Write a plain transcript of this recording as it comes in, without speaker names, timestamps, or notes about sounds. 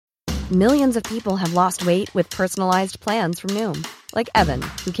Millions of people have lost weight with personalized plans from Noom. Like Evan,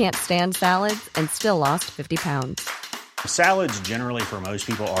 who can't stand salads and still lost 50 pounds. Salads generally for most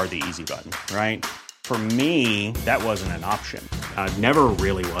people are the easy button, right? For me, that wasn't an option. I never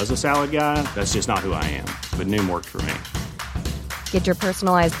really was a salad guy. That's just not who I am. But Noom worked for me. Get your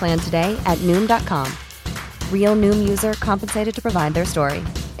personalized plan today at Noom.com. Real Noom user compensated to provide their story.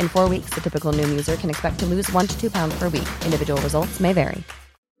 In 4 weeks, the typical Noom user can expect to lose 1 to 2 pounds per week. Individual results may vary.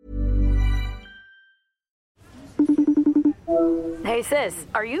 Hey sis,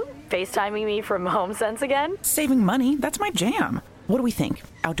 are you FaceTiming me from HomeSense again? Saving money? That's my jam. What do we think?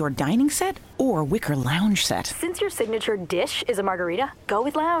 Outdoor dining set or wicker lounge set? Since your signature dish is a margarita, go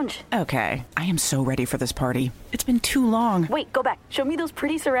with lounge. Okay, I am so ready for this party. It's been too long. Wait, go back. Show me those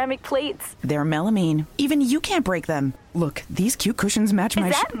pretty ceramic plates. They're melamine. Even you can't break them. Look, these cute cushions match my...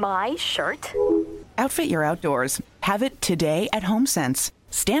 Is that my shirt? Outfit your outdoors. Have it today at HomeSense.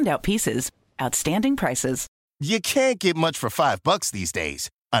 Standout pieces. Outstanding prices. You can't get much for $5 these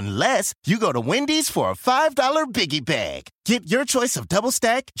days. Unless you go to Wendy's for a $5 Biggie Bag. Get your choice of double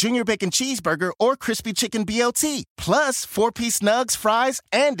stack, junior bacon cheeseburger, or crispy chicken BLT. Plus 4-piece nugs, fries,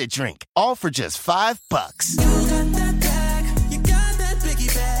 and a drink. All for just $5. You got that bag. You got that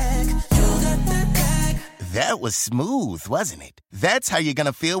Biggie Bag. You got that bag. That was smooth, wasn't it? That's how you're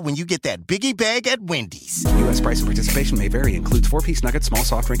gonna feel when you get that Biggie Bag at Wendy's. U.S. price and participation may vary. Includes 4-piece nuggets, small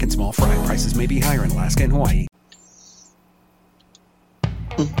soft drink, and small fry. Prices may be higher in Alaska and Hawaii.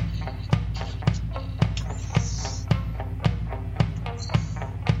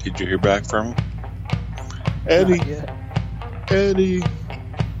 Did you hear back from him? Eddie. Eddie.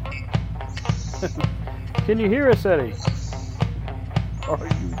 Can you hear us, Eddie? Are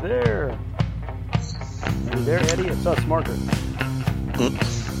you there? Are you there, Eddie? It's us, Marker.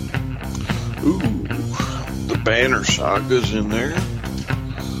 Ooh, the Banner Saga's in there.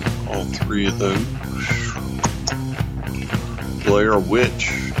 All 3 of those. Blair Witch.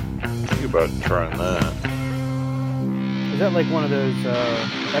 Think about trying that. Is that like one of those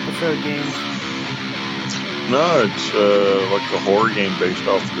episode games? No, it's like a horror game based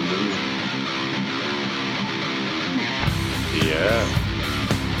off the movie. Yeah.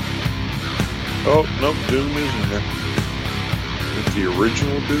 Oh, nope, Doom isn't there. Is the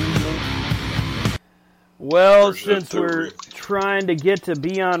original Doom, though? Well, since we're trying to get to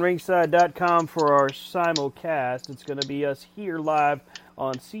BeyondRingside.com for our simulcast, it's going to be us here live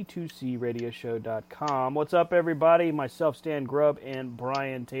on C2CRadioshow.com. What's up, everybody? Myself, Stan Grubb, and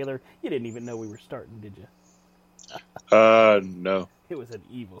Brian Taylor. You didn't even know we were starting, did you? No. It was an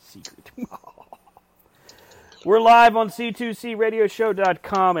evil secret. We're live on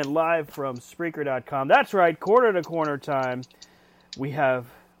C2CRadioshow.com and live from Spreaker.com. That's right, corner to corner time. We have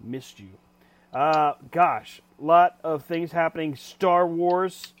missed you. Gosh, a lot of things happening. Star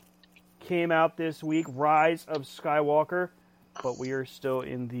Wars came out this week, Rise of Skywalker, but we are still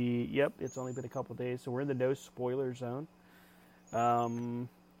in the, it's only been a couple days, so we're in the no spoiler zone. I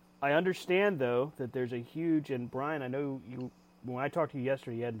understand, though, that there's a huge, and Brian, I know you, when I talked to you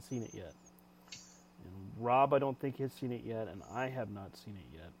yesterday, you hadn't seen it yet. And Rob, I don't think has seen it yet, and I have not seen it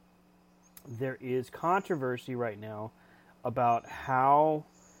yet. There is controversy right now about how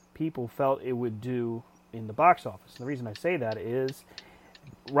people felt it would do in the box office. And the reason I say that is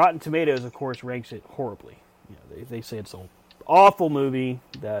Rotten Tomatoes, of course, ranks it horribly. You know, they say it's an awful movie,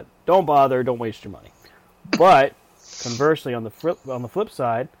 that don't bother, don't waste your money. But conversely, on the flip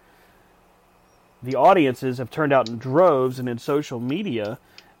side, the audiences have turned out in droves, and in social media,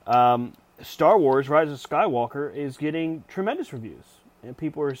 Star Wars: Rise of Skywalker is getting tremendous reviews. And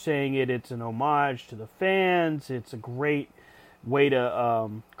people are saying it's an homage to the fans. It's a great way to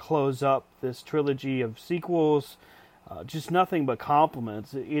close up this trilogy of sequels. Just nothing but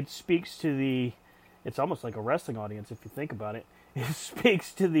compliments. It speaks to the... It's almost like a wrestling audience if you think about it. It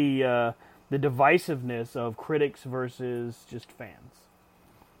speaks to the divisiveness of critics versus just fans.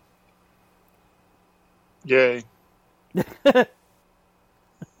 Yay.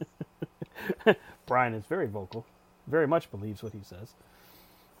 Brian is very vocal. Very much believes what he says.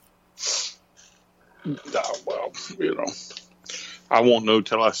 Well, you know, I won't know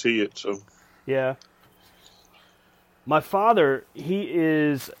till I see it, so. Yeah. My father, he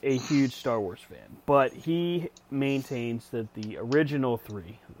is a huge Star Wars fan, but he maintains that the original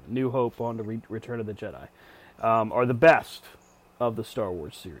 3, New Hope on to Return of the Jedi, are the best of the Star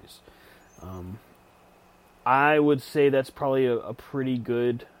Wars series. I would say that's probably a pretty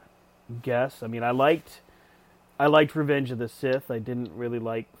good guess. I mean, I liked Revenge of the Sith. I didn't really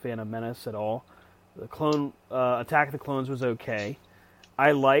like Phantom Menace at all. The Attack of the Clones was okay.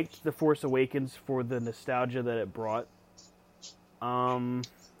 I liked The Force Awakens for the nostalgia that it brought. The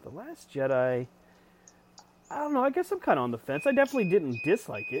Last Jedi, I don't know. I guess I'm kind of on the fence. I definitely didn't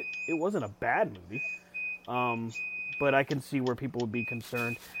dislike it. It wasn't a bad movie. But I can see where people would be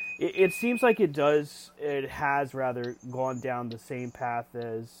concerned. It seems like it has rather gone down the same path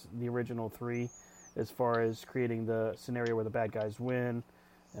as the original 3 as far as creating the scenario where the bad guys win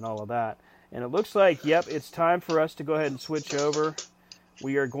and all of that. And it looks like, yep, it's time for us to go ahead and switch over.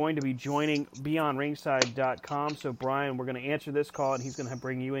 We are going to be joining BeyondRingside.com. So, Brian, we're going to answer this call, and he's going to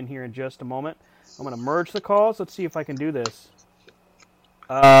bring you in here in just a moment. I'm going to merge the calls. Let's see if I can do this.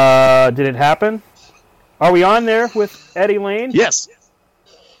 Did it happen? Are we on there with Eddie Lane? Yes.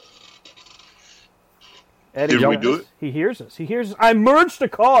 Eddie, Did we do it? He hears us. I merged the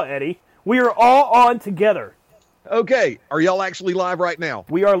call, Eddie. We are all on together. Okay. Are y'all actually live right now?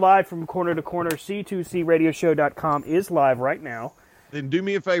 We are live from corner to corner. C2CRadioshow.com is live right now. Then do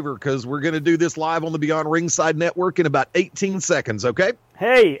me a favor, because we're going to do this live on the Beyond Ringside Network in about 18 seconds, okay?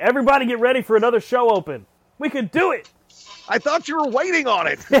 Hey, everybody get ready for another show open. We can do it. I thought you were waiting on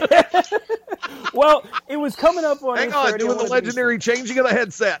it. Well, it was coming up on... Hang on, doing the legendary changing of the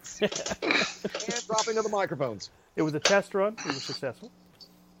headsets. And dropping of the microphones. It was a test run. It was successful.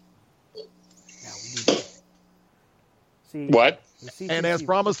 Now we need to see... What? And as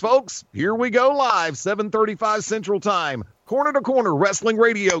promised, folks, here we go live, 7:35 Central Time. Corner to Corner Wrestling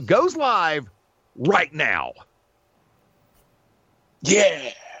Radio goes live right now.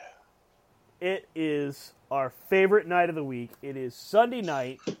 Yeah. It is our favorite night of the week. It is Sunday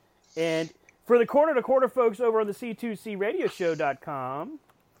night. And for the Corner to Corner folks over on the C2CRadioshow.com,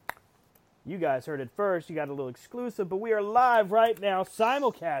 you guys heard it first. You got a little exclusive, but we are live right now,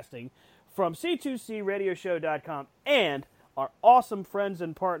 simulcasting from C2CRadioshow.com and our awesome friends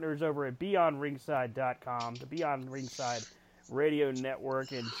and partners over at BeyondRingside.com, the Beyond Ringside Radio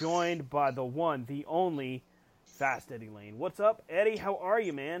Network, and joined by the one, the only, Fast Eddie Lane. What's up, Eddie? How are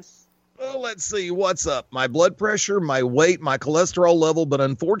you, man? Well, let's see. What's up? My blood pressure, my weight, my cholesterol level, but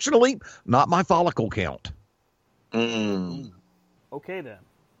unfortunately, not my follicle count. Mm. Okay, then.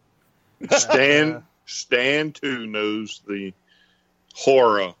 Stan too knows the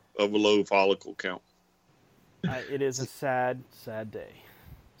horror of a low follicle count. It is a sad, sad day.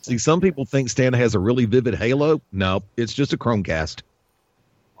 See, some people think Stan has a really vivid halo. No, it's just a Chromecast.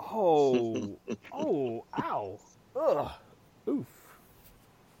 Oh, ow. Ugh. Oof.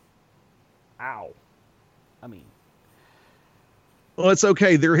 Ow. I mean. Well, it's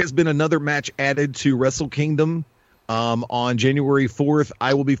okay. There has been another match added to Wrestle Kingdom. On January 4th,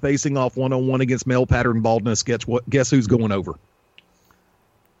 I will be facing off 1-on-1 against Male Pattern Baldness. Guess who's going over?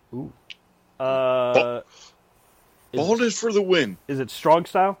 Ooh. Baldness for the win. Is it strong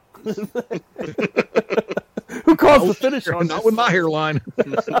style? Who calls the finish on Not this? with my hairline.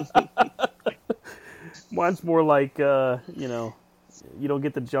 Mine's more like, you don't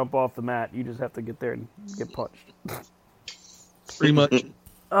get to jump off the mat. You just have to get there and get punched. Pretty much.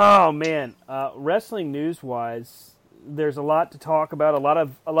 Oh, man. Wrestling news-wise, there's a lot to talk about. A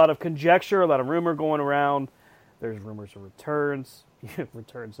lot of conjecture, a lot of rumor going around. There's rumors of returns.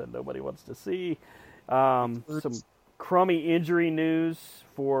 Returns that nobody wants to see. Some crummy injury news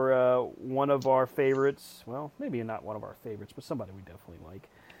for one of our favorites. Well, maybe not one of our favorites, but somebody we definitely like.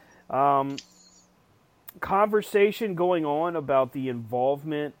 Conversation going on about the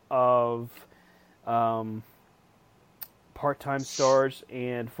involvement of part-time stars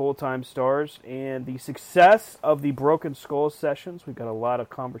and full-time stars and the success of the Broken Skull sessions. We've got a lot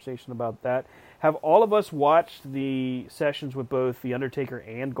of conversation about that. Have all of us watched the sessions with both The Undertaker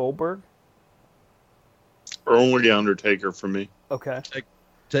and Goldberg? Only The Undertaker for me. Okay.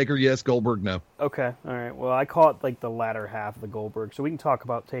 Taker, yes. Goldberg, no. Okay. All right. Well, I caught like the latter half of the Goldberg, so we can talk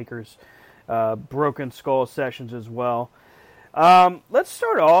about Taker's Broken Skull sessions as well. Let's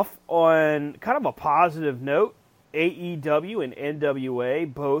start off on kind of a positive note. AEW and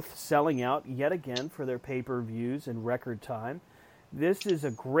NWA both selling out yet again for their pay-per-views in record time. This is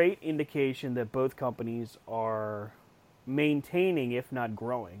a great indication that both companies are maintaining, if not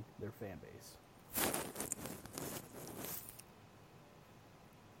growing, their fan base.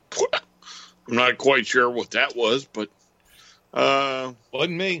 I'm not quite sure what that was, but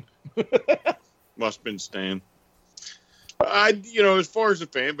Wasn't me. must have been Stan. As far as the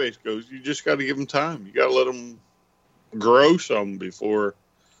fan base goes, you just got to give them time. You got to let them grow some before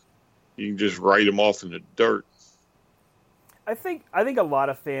you can just write them off in the dirt. I think a lot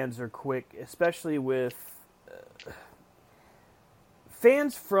of fans are quick, especially with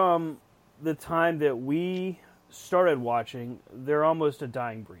fans from the time that we started watching. They're almost a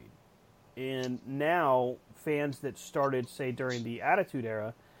dying breed. And now fans that started, say, during the Attitude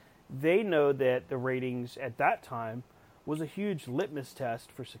Era, they know that the ratings at that time was a huge litmus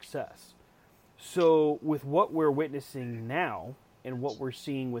test for success. So with what we're witnessing now and what we're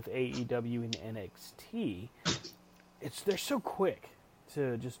seeing with AEW and NXT, they're so quick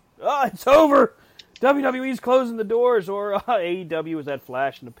to just, it's over. WWE's closing the doors, or AEW is that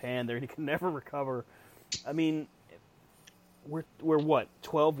flash in the pan. They can never recover. I mean, we're what,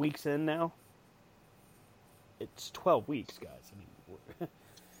 12 weeks in now? It's 12 weeks, guys. I mean,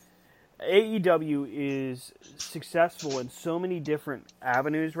 AEW is successful in so many different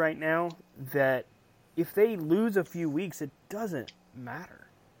avenues right now that if they lose a few weeks, it doesn't matter.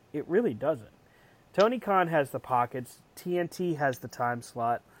 It really doesn't. Tony Khan has the pockets. TNT has the time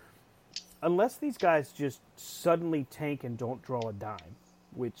slot. Unless these guys just suddenly tank and don't draw a dime,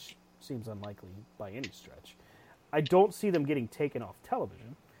 which seems unlikely by any stretch, I don't see them getting taken off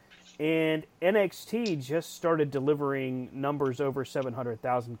television. And NXT just started delivering numbers over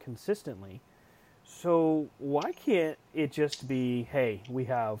 700,000 consistently. So why can't it just be, hey, we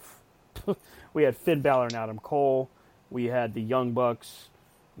had Finn Balor and Adam Cole, we had the Young Bucks,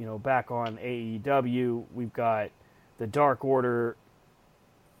 back on AEW, we've got the Dark Order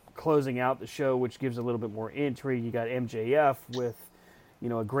closing out the show, which gives a little bit more intrigue. You got MJF with,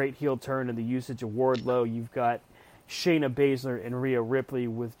 a great heel turn and the usage of Wardlow. You've got Shayna Baszler and Rhea Ripley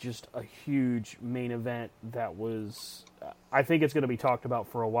with just a huge main event that was, I think it's going to be talked about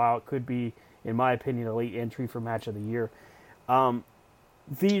for a while. It could be, in my opinion, a late entry for Match of the Year. You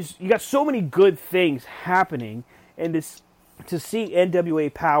got so many good things happening, and to see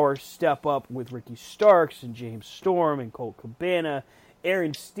NWA Power step up with Ricky Starks and James Storm and Colt Cabana,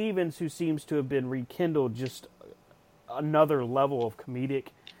 Aaron Stevens, who seems to have been rekindled, just another level of comedic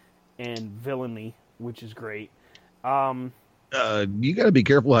and villainy, which is great. You got to be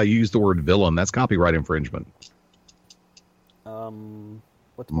careful how you use the word villain. That's copyright infringement.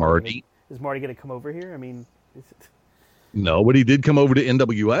 What's Marty? Is Marty going to come over here? I mean, is it... No, but he did come over to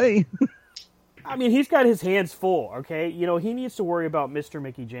NWA. I mean, he's got his hands full, okay? He needs to worry about Mr.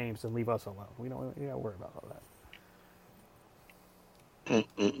 Mickey James and leave us alone. We don't got to worry about all that.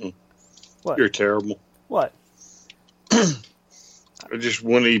 What? You're terrible. What?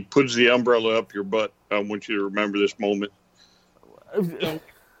 When he puts the umbrella up your butt, I want you to remember this moment.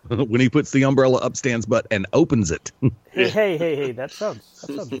 When he puts the umbrella up Stan's butt and opens it. Hey, that sounds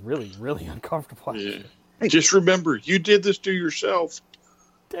really, really uncomfortable. Yeah. Hey. Just remember, you did this to yourself.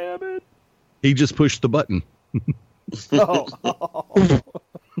 Damn it. He just pushed the button. Oh.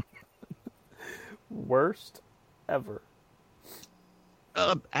 Worst ever.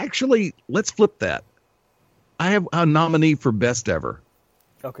 Actually, let's flip that. I have a nominee for best ever.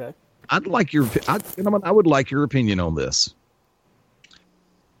 Okay. I would like your opinion on this.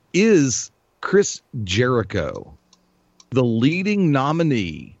 Is Chris Jericho the leading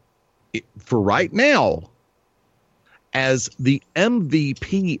nominee for right now as the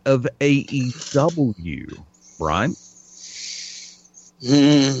MVP of AEW? Brian?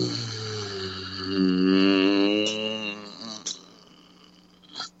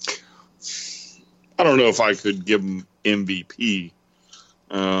 I don't know if I could give him MVP.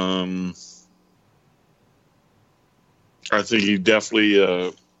 I think he definitely,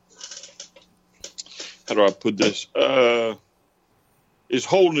 how do I put this? Is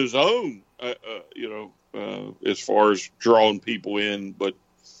holding his own, as far as drawing people in. But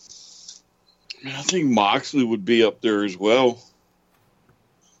I think Moxley would be up there as well.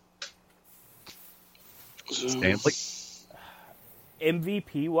 Stanley?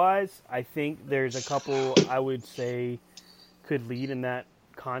 MVP-wise, I think there's a couple I would say could lead in that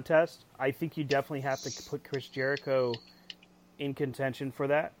contest. I think you definitely have to put Chris Jericho in contention for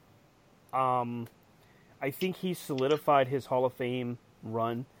that. I think he solidified his Hall of Fame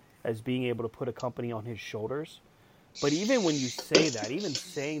run as being able to put a company on his shoulders. But even when you say that, even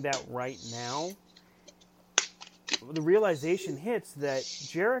saying that right now, the realization hits that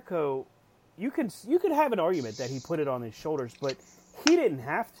Jericho, you could have an argument that he put it on his shoulders, but he didn't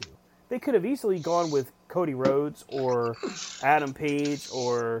have to. They could have easily gone with Cody Rhodes or Adam Page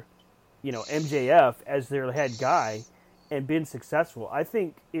or, MJF as their head guy and been successful. I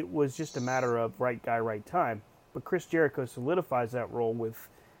think it was just a matter of right guy, right time. But Chris Jericho solidifies that role with,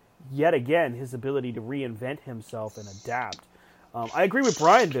 yet again, his ability to reinvent himself and adapt. I agree with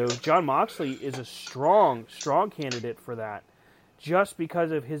Brian, though. Jon Moxley is a strong candidate for that just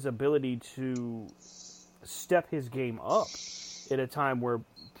because of his ability to step his game up at a time where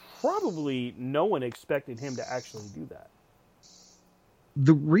probably no one expected him to actually do that.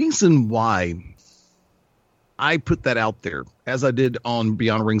 The reason why I put that out there, as I did on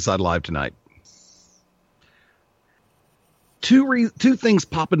Beyond Ringside Live tonight, two things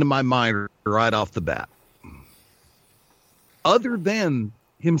pop into my mind right off the bat. other than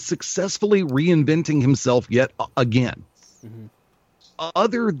him successfully reinventing himself yet again. Mm-hmm.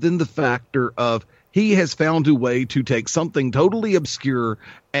 Other than the factor of he has found a way to take something totally obscure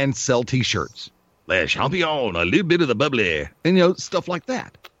and sell T-shirts. Le Champion, a little bit of the bubbly, and stuff like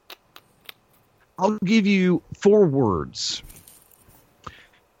that. I'll give you 4 words.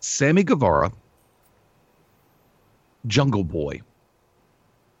 Sammy Guevara, Jungle Boy.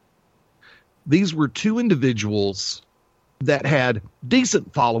 These were 2 individuals that had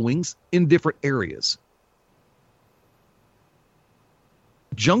decent followings in different areas.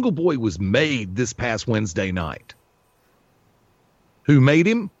 Jungle Boy was made this past Wednesday night. Who made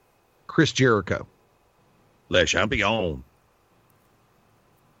him? Chris Jericho. Le Champion.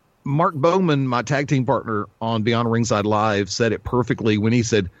 Mark Bowman, my tag team partner on Beyond Ringside Live, said it perfectly when he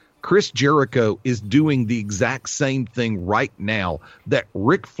said, Chris Jericho is doing the exact same thing right now that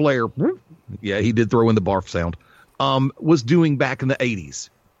Ric Flair, yeah, he did throw in the barf sound, was doing back in the 80s.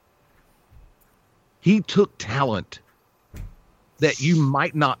 He took talent that you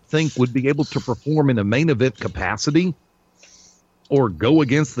might not think would be able to perform in a main event capacity or go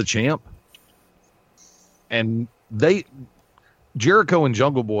against the champ. And Jericho and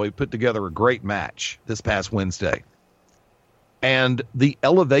Jungle Boy put together a great match this past Wednesday. And the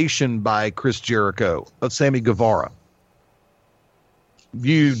elevation by Chris Jericho of Sammy Guevara.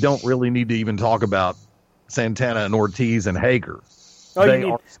 You don't really need to even talk about Santana and Ortiz and Hager. Oh, you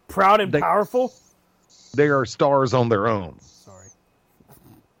mean proud and powerful? They are stars on their own. Sorry.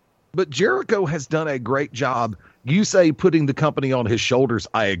 But Jericho has done a great job. You say putting the company on his shoulders.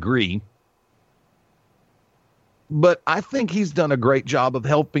 I agree. But I think he's done a great job of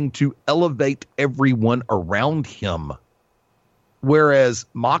helping to elevate everyone around him. Whereas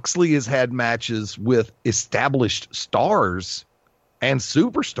Moxley has had matches with established stars and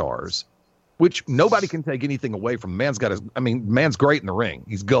superstars, which nobody can take anything away from. Man's great in the ring.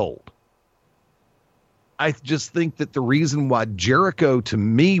 He's gold. I just think that the reason why Jericho, to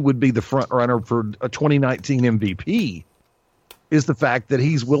me, would be the front runner for a 2019 MVP is the fact that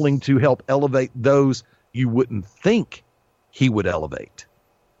he's willing to help elevate those you wouldn't think he would elevate.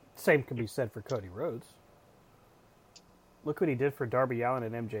 Same can be said for Cody Rhodes. Look what he did for Darby Allin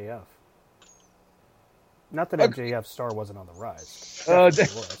and MJF. Not that MJF's star wasn't on the rise.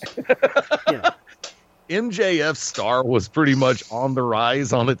 MJF's star was pretty much on the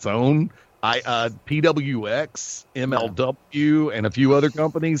rise on its own. PWX, MLW, and a few other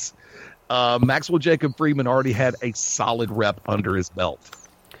companies. Maxwell Jacob Friedman already had a solid rep under his belt.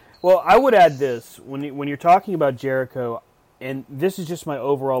 Well, I would add this. When you're talking about Jericho, and this is just my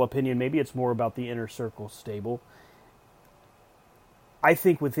overall opinion, maybe it's more about the Inner Circle stable. I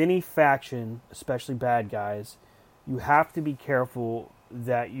think with any faction, especially bad guys, you have to be careful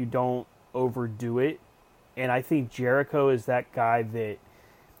that you don't overdo it. And I think Jericho is that guy that,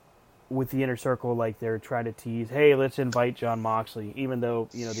 with the Inner Circle, like they're trying to tease, hey, let's invite Jon Moxley, even though,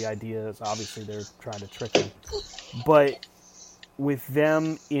 the idea is obviously they're trying to trick him. But with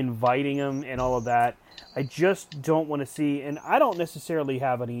them inviting him and all of that, I just don't want to see, and I don't necessarily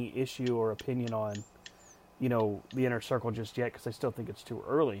have any issue or opinion on, the Inner Circle just yet, because I still think it's too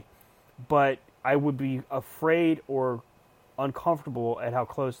early. But I would be afraid or uncomfortable at how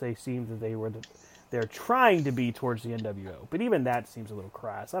close they seem that they're trying to be towards the NWO. But even that seems a little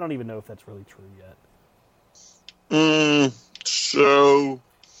crass. I don't even know if that's really true yet. So,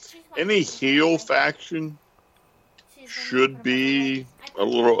 any heel faction should be a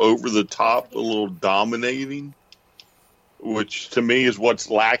little over the top, a little dominating, which to me is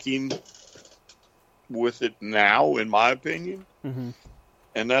what's lacking with it now, in my opinion. Mm-hmm.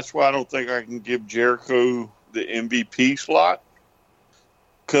 And that's why I don't think I can give Jericho the MVP slot.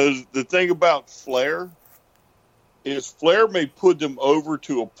 Because the thing about Flair is Flair may put them over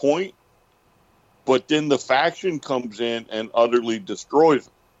to a point, but then the faction comes in and utterly destroys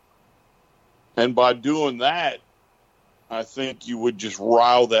them. And by doing that, I think you would just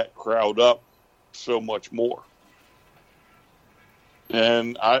rile that crowd up so much more.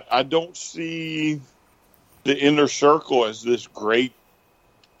 And I don't see the Inner Circle as this great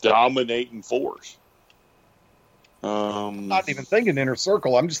dominating force. I'm not even thinking Inner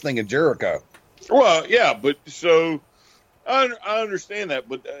Circle. I'm just thinking Jericho. Well, yeah, but so I understand that.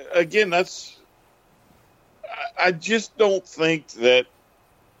 But again, I just don't think that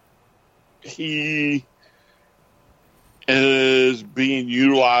he is being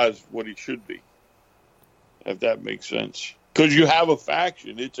utilized what he should be, if that makes sense. Because you have a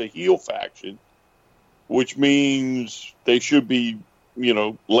faction. It's a heel faction, which means they should be,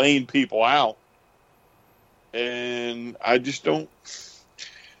 laying people out. And I just don't.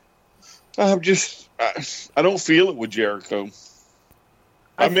 I I don't feel it with Jericho.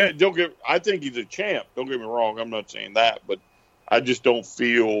 I think he's a champ. Don't get me wrong. I'm not saying that, but I just don't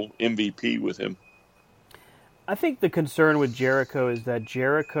feel MVP with him. I think the concern with Jericho is that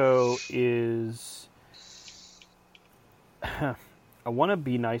Jericho is... I want to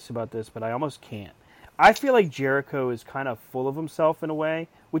be nice about this, but I almost can't. I feel like Jericho is kind of full of himself in a way,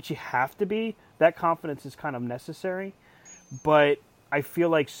 which you have to be. That confidence is kind of necessary. But I feel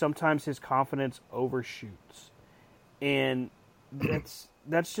like sometimes his confidence overshoots. And that's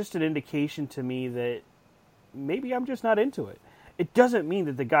just an indication to me that maybe I'm just not into it. It doesn't mean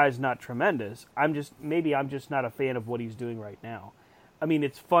that the guy's not tremendous. I'm just not a fan of what he's doing right now. I mean,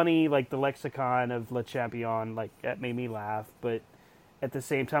 it's funny, like the lexicon of Le Champion, like that made me laugh. But at the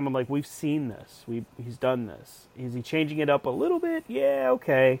same time, I'm like, we've seen this. He's done this. Is he changing it up a little bit? Yeah,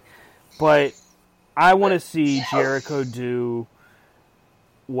 okay. But I want to see Jericho do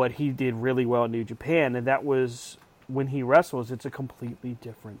what he did really well in New Japan, and that was when he wrestles, it's a completely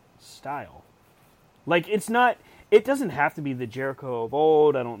different style. Like, it doesn't have to be the Jericho of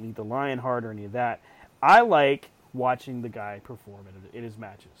old. I don't need the Lionheart or any of that. I like watching the guy perform in his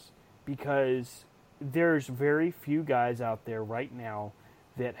matches because there's very few guys out there right now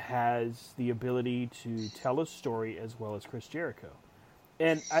that has the ability to tell a story as well as Chris Jericho.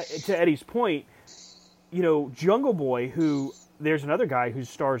 And to Eddie's point, Jungle Boy, who there's another guy whose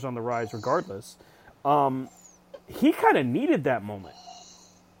star's on the rise regardless, he kind of needed that moment.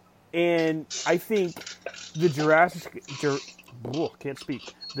 And I think the Jurassic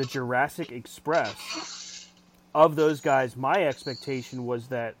Express of those guys, my expectation was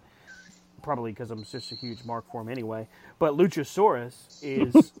that, probably because I'm just a huge mark for him anyway, but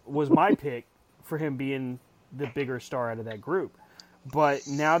Luchasaurus was my pick for him being the bigger star out of that group. But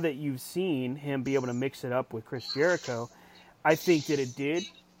now that you've seen him be able to mix it up with Chris Jericho, I think that it did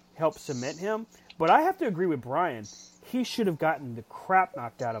help cement him. But I have to agree with Brian. He should have gotten the crap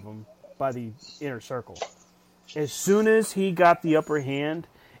knocked out of him by the Inner Circle. As soon as he got the upper hand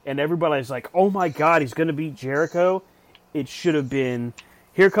and everybody's like, oh my God, he's going to beat Jericho, it should have been,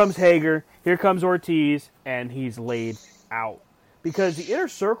 here comes Hager, here comes Ortiz, and he's laid out. Because the Inner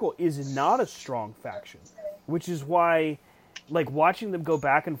Circle is not a strong faction, which is why, like, watching them go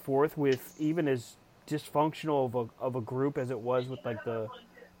back and forth with even as dysfunctional of a group as it was with, like,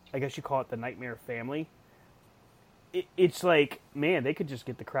 I guess you call it the Nightmare Family, it's like, man, they could just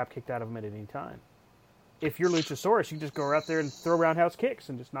get the crap kicked out of them at any time. If you're Luchasaurus, you just go out there and throw roundhouse kicks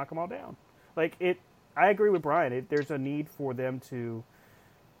and just knock them all down. Like, I agree with Brian. There's a need for them to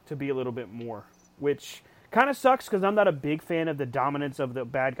be a little bit more, which kind of sucks because I'm not a big fan of the dominance of the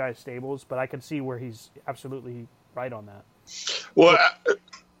bad guy stables, but I can see where he's absolutely right on that. Well,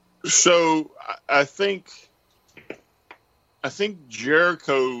 so I think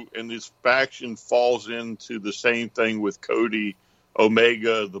Jericho and this faction falls into the same thing with Cody,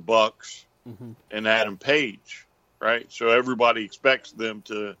 Omega, the Bucks, and Adam Page, right? So everybody expects them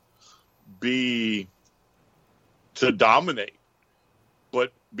to dominate,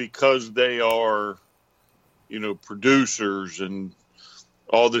 but because they are, producers and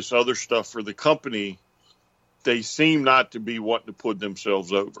all this other stuff for the company, they seem not to be wanting to put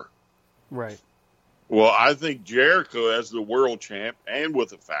themselves over. Right. Well, I think Jericho, as the world champ and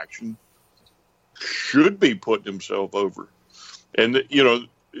with a faction, should be putting himself over. And,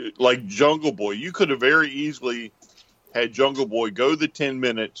 like Jungle Boy, you could have very easily had Jungle Boy go the 10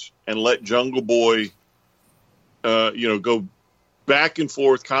 minutes and let Jungle Boy, go back and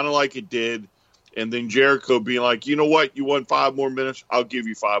forth, kind of like it did. And then Jericho being like, you know what? You want 5 more minutes? I'll give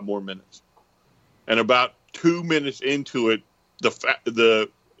you 5 more minutes. And about 2 minutes into it, the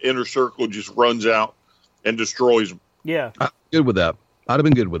Inner Circle just runs out and destroys them. Yeah. I'd have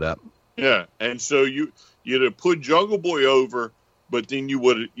been good with that. Yeah. And so you'd have put Jungle Boy over, but then you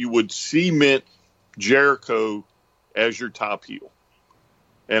would cement Jericho as your top heel.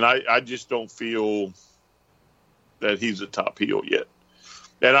 And I just don't feel that he's a top heel yet.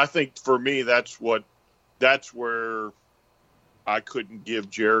 And I think for me, that's where I couldn't give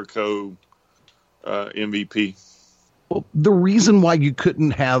Jericho MVP. Well, the reason why you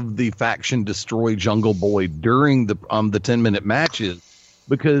couldn't have the faction destroy Jungle Boy during the 10-minute match is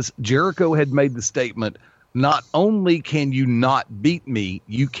because Jericho had made the statement, not only can you not beat me,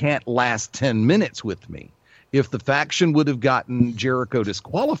 you can't last 10 minutes with me. If the faction would have gotten Jericho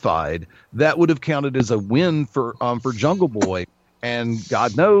disqualified, that would have counted as a win for Jungle Boy. And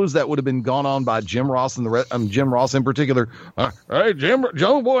God knows that would have been gone on by Jim Ross and Jim Ross in particular. Hey,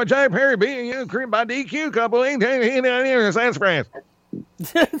 Jungle Boy, Jay Perry being creamed by DQ couple. Sassafras.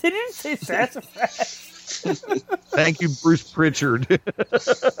 Did you say sassafras? Thank you, Bruce Pritchard.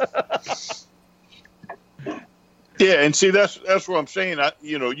 Yeah, and see, that's what I'm saying.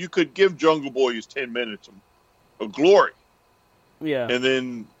 You could give Jungle Boy his 10 minutes of glory. Yeah. And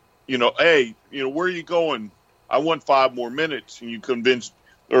then, hey, where are you going? I want 5 more minutes. And you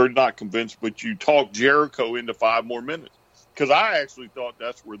not convinced, but you talk Jericho into 5 more minutes. Because I actually thought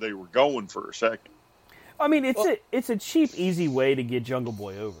that's where they were going for a second. I mean, it's a cheap, easy way to get Jungle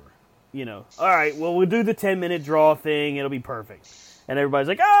Boy over. All right, well, we'll do the 10-minute draw thing. It'll be perfect. And everybody's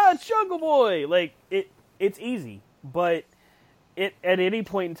like, it's Jungle Boy. Like, it's easy. But at any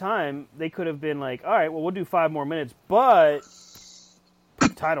point in time, they could have been like, all right, well, we'll do 5 more minutes, but put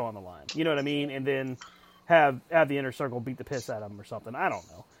the title on the line. You know what I mean? And then have the Inner Circle beat the piss out of him or something. I don't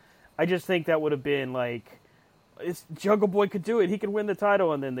know. I just think that would have been like, Jungle Boy could do it. He could win the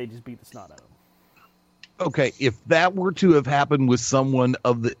title, and then they just beat the snot out of him. Okay, if that were to have happened with someone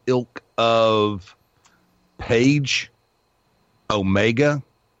of the ilk of Page, Omega,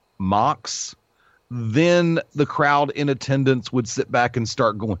 Mox, then the crowd in attendance would sit back and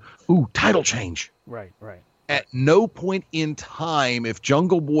start going, ooh, title change. Right. At no point in time, if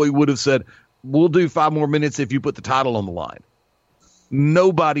Jungle Boy would have said, we'll do 5 more minutes if you put the title on the line,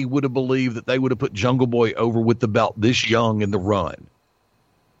 nobody would have believed that they would have put Jungle Boy over with the belt this young in the run.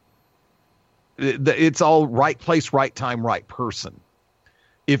 It's all right place, right time, right person.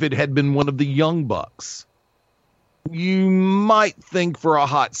 If it had been one of the Young Bucks, you might think for a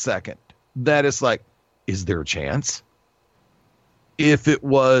hot second that it's like, is there a chance? If it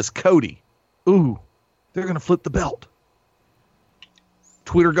was Cody, ooh, they're going to flip the belt.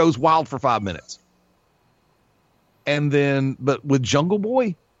 Twitter goes wild for 5 minutes. And then, but with Jungle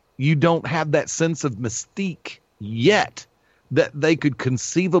Boy, you don't have that sense of mystique yet that they could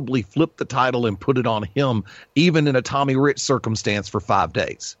conceivably flip the title and put it on him, even in a Tommy Rich circumstance for 5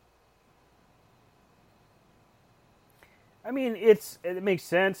 days. I mean, it makes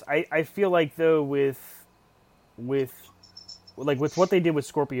sense. I feel like though with what they did with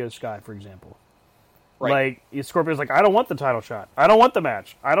Scorpio Sky, for example, right. Like Scorpio's like, I don't want the title shot. I don't want the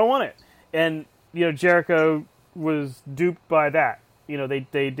match. I don't want it. And Jericho was duped by that.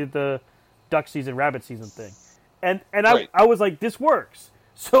 They did the duck season, rabbit season thing. And right. I was like, this works.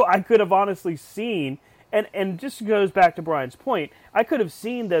 So I could have honestly seen, and just goes back to Brian's point, I could have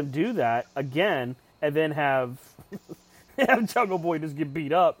seen them do that again and then have Jungle Boy just get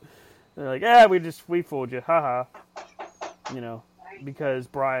beat up. They're like, we fooled you, haha. Because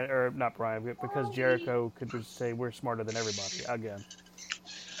because Jericho could just say we're smarter than everybody again.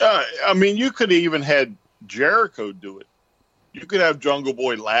 I mean, you could even had Jericho do it. You could have Jungle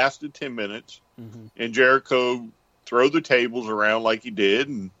Boy last at 10 minutes, and Jericho throw the tables around like he did,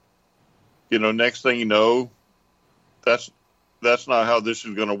 and next thing you know, that's not how this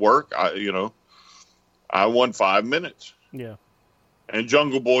is going to work. I won 5 minutes. Yeah, and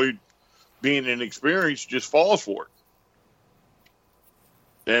Jungle Boy, being inexperienced, just falls for it.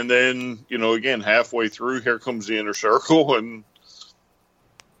 And then again, halfway through, here comes the Inner Circle, and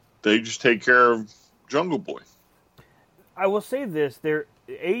they just take care of Jungle Boy. I will say this,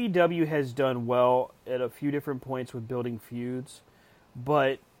 AEW has done well at a few different points with building feuds,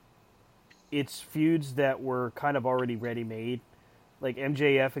 but it's feuds that were kind of already ready-made. Like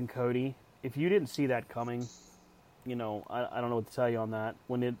MJF and Cody, if you didn't see that coming, I don't know what to tell you on that.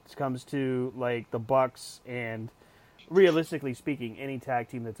 When it comes to like the Bucks and realistically speaking, any tag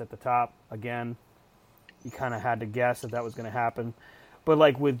team that's at the top, again, you kind of had to guess that was going to happen. But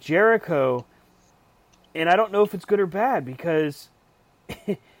like with Jericho, and I don't know if it's good or bad because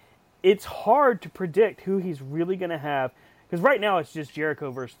it's hard to predict who he's really going to have. Because right now it's just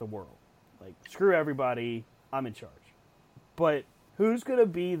Jericho versus the world. Like, screw everybody, I'm in charge. But who's going to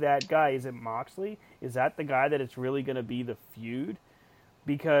be that guy? Is it Moxley? Is that the guy that it's really going to be the feud?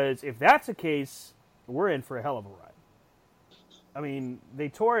 Because if that's the case, we're in for a hell of a ride. I mean, they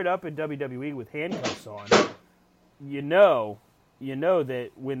tore it up in WWE with handcuffs on. You know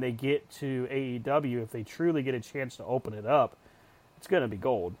that when they get to AEW, if they truly get a chance to open it up, it's going to be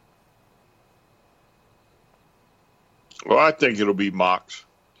gold. Well, I think it'll be Mox.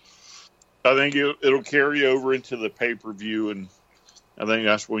 I think it'll carry over into the pay-per-view, and I think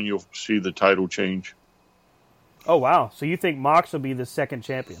that's when you'll see the title change. Oh, wow. So you think Mox will be the second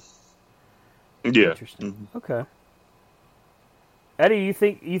champion? Yeah. Interesting. Mm-hmm. Okay. Eddie,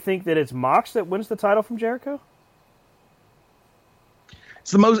 you think that it's Mox that wins the title from Jericho?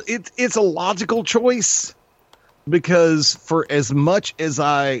 It's a logical choice because for as much as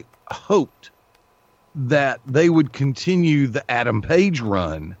I hoped that they would continue the Adam Page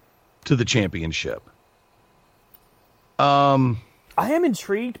run to the championship. I am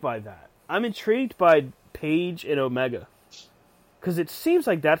intrigued by that. I'm intrigued by Page and Omega because it seems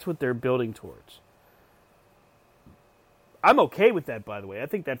like that's what they're building towards. I'm okay with that, by the way. I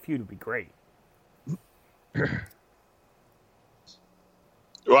think that feud would be great.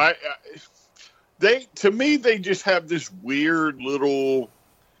 Well, to me, they just have this weird little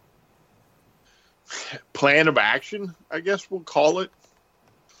plan of action, I guess we'll call it.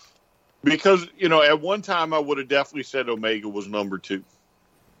 Because, at one time I would have definitely said Omega was number 2.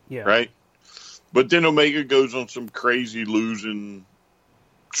 Yeah. Right? But then Omega goes on some crazy losing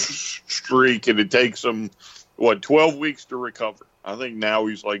streak, and it takes him, 12 weeks to recover. I think now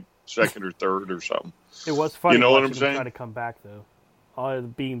he's like second or third or something. It was funny. You know what I'm him saying? Try to come back though, all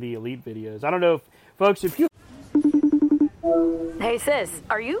being the Elite videos. I don't know, folks, if you. Hey sis,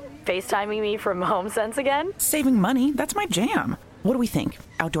 are you FaceTiming me from HomeSense again? Saving money? That's my jam. What do we think?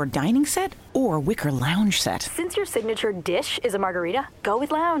 Outdoor dining set or wicker lounge set? Since your signature dish is a margarita, go with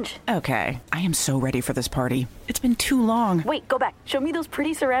lounge. Okay, I am so ready for this party. It's been too long. Wait, go back. Show me those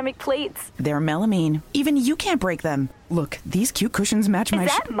pretty ceramic plates. They're melamine. Even you can't break them. Look, these cute cushions match my...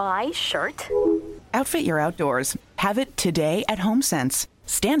 Is that my shirt? Outfit your outdoors. Have it today at HomeSense.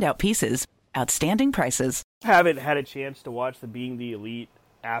 Standout pieces. Outstanding prices. Haven't had a chance to watch the Being the Elite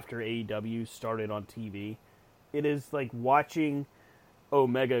after AEW started on TV. It is like watching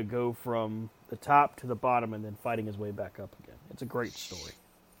Omega go from the top to the bottom and then fighting his way back up again. It's a great story.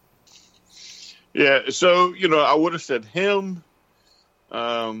 Yeah, so, I would have said him.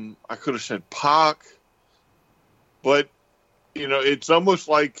 I could have said Pac. But, it's almost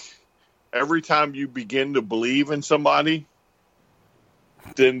like every time you begin to believe in somebody,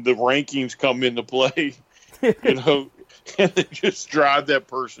 then the rankings come into play, and they just drive that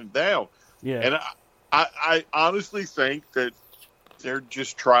person down. Yeah. And I honestly think that they're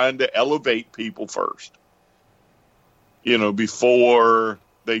just trying to elevate people first, before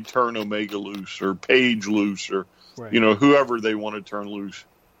they turn Omega loose or Paige loose or, right. Whoever they want to turn loose.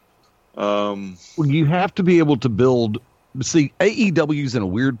 Well, you have to be able to build. See, AEW's in a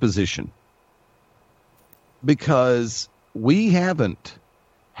weird position because we haven't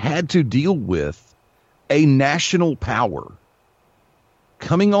had to deal with a national power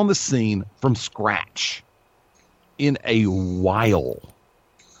coming on the scene from scratch in a while.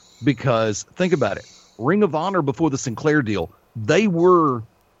 Because think about it, Ring of Honor before the Sinclair deal, they were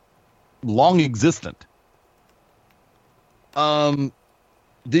long existent.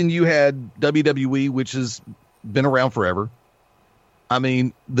 Then you had WWE, which has been around forever. I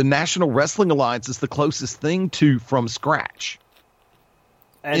mean, the National Wrestling Alliance is the closest thing to from scratch.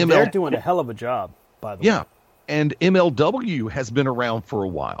 And they're doing a hell of a job, by the way. Yeah, and MLW has been around for a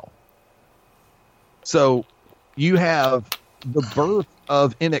while. So you have the birth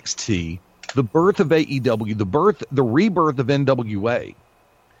of NXT, the birth of AEW, the rebirth of NWA,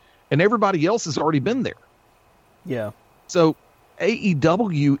 and everybody else has already been there. Yeah. So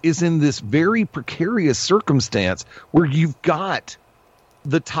AEW is in this very precarious circumstance where you've got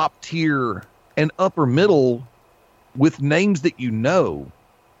the top tier and upper middle with names that you know,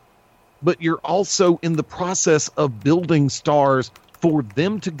 but you're also in the process of building stars for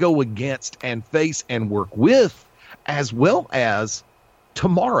them to go against and face and work with, as well as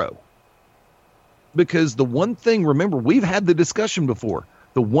tomorrow. Because the one thing, remember, we've had the discussion before,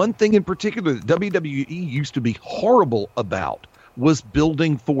 the one thing in particular that WWE used to be horrible about was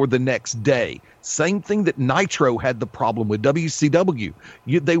building for the next day. Same thing that Nitro had the problem with WCW.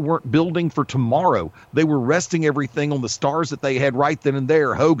 They weren't building for tomorrow. They were resting everything on the stars that they had right then and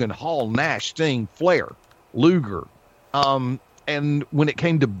there. Hogan, Hall, Nash, Sting, Flair, Luger. And when it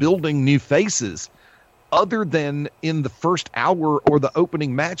came to building new faces, other than in the first hour or the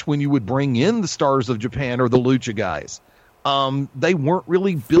opening match when you would bring in the Stars of Japan or the Lucha guys, they weren't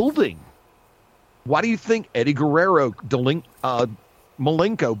really building. Why do you think Eddie Guerrero,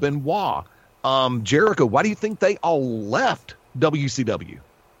 Malenko, Benoit, Jericho, why do you think they all left WCW?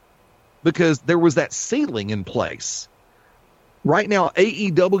 Because there was that ceiling in place. Right now,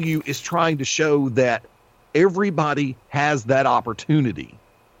 AEW is trying to show that everybody has that opportunity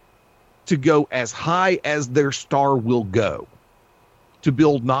to go as high as their star will go, to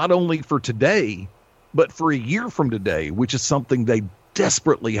build not only for today, but for a year from today, which is something they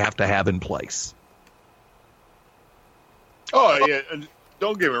desperately have to have in place. Oh, yeah. And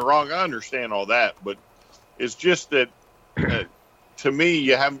don't get me wrong. I understand all that, but it's just that to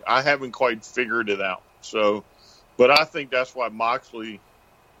me, I haven't quite figured it out. So, but I think that's why Moxley,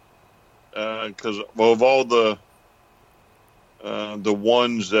 because of all the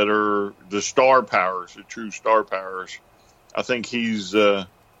ones that are the star powers, the true star powers, I think he's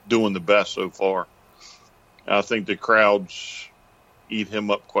doing the best so far. I think the crowds eat him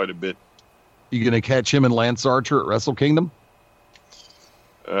up quite a bit. You going to catch him and Lance Archer at Wrestle Kingdom?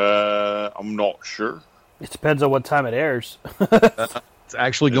 I'm not sure. It depends on what time it airs. It's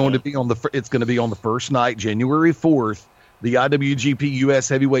actually going to be on the first night, January 4th, the IWGP US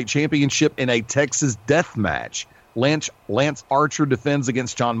Heavyweight Championship in a Texas death match. Lance Archer defends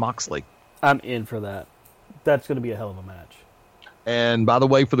against Jon Moxley. I'm in for that. That's going to be a hell of a match. And by the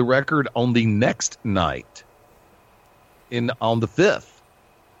way, for the record, on the next night, on the 5th,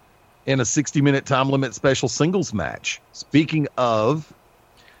 in a 60-minute time limit special singles match. Speaking of,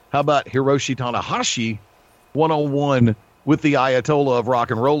 how about Hiroshi Tanahashi one-on-one with the Ayatollah of Rock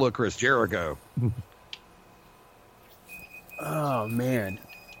and Roll, Chris Jericho? Oh, man.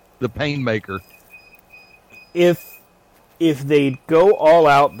 The Painmaker. If they go all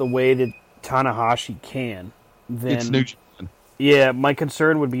out the way that Tanahashi can, then it's New Japan. Yeah, my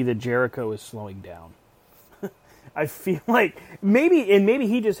concern would be that Jericho is slowing down. I feel like maybe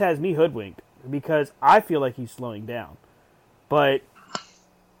he just has me hoodwinked because I feel like he's slowing down. But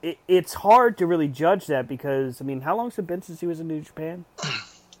it's hard to really judge that because, I mean, how long has it been since he was in New Japan?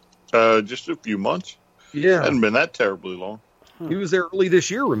 Just a few months. Yeah. Hasn't been that terribly long. He was there early this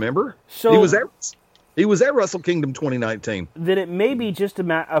year, remember? So he was at Wrestle Kingdom 2019. Then it may be just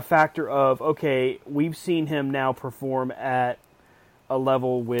a factor of, okay, we've seen him now perform at a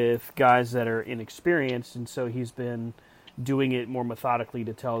level with guys that are inexperienced, and so he's been doing it more methodically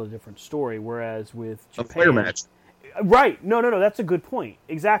to tell a different story, whereas with Japan... A player match. Right. No, that's a good point.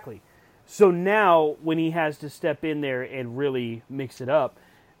 Exactly. So now, when he has to step in there and really mix it up,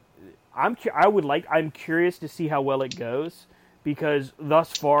 I'm curious to see how well it goes, because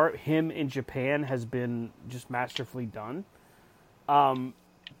thus far, him in Japan has been just masterfully done.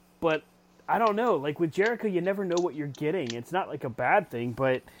 But I don't know. Like with Jericho, you never know what you're getting. It's not like a bad thing,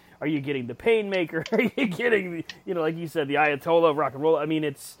 but are you getting the Painmaker? Are you getting, like you said, the Ayatollah of Rock and Roll? I mean,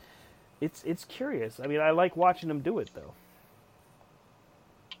 it's curious. I mean, I like watching him do it, though.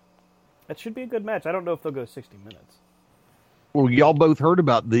 That should be a good match. I don't know if they'll go 60 minutes. Well, y'all both heard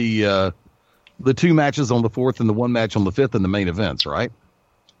about the two matches on the 4th and the one match on the 5th in the main events, right?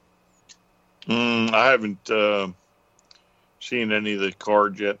 I haven't seen any of the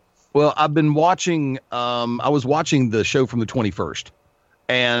cards yet. Well, I've been watching, I was watching the show from the 21st,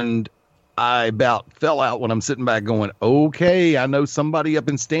 and I about fell out when I'm sitting back going, okay, I know somebody up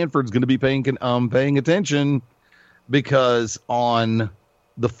in Stanford's going to be paying attention, because on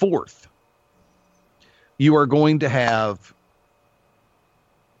the 4th, you are going to have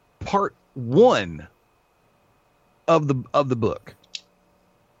part 1 of the book.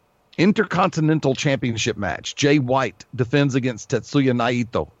 Intercontinental Championship match. Jay White defends against Tetsuya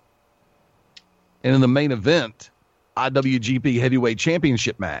Naito. And in the main event, IWGP Heavyweight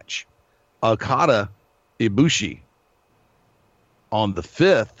Championship match, Okada Ibushi. On the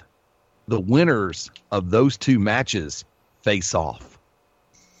 5th, the winners of those two matches face off.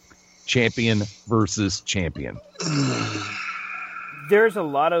 Champion versus champion. There's a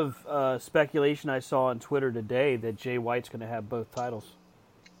lot of speculation I saw on Twitter today that Jay White's going to have both titles.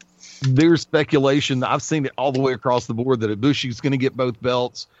 There's speculation. I've seen it all the way across the board that Ibushi's going to get both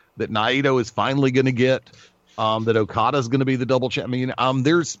belts, that Naito is finally going to get, that Okada's going to be the double champion.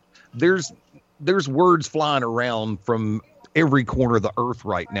 There's words flying around from every corner of the earth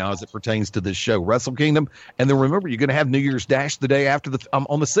right now as it pertains to this show, Wrestle Kingdom. And then remember, you're going to have New Year's Dash the day after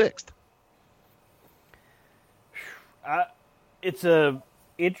on the 6th. It's a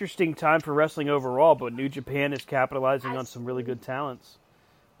interesting time for wrestling overall, but New Japan is capitalizing on some really good talents.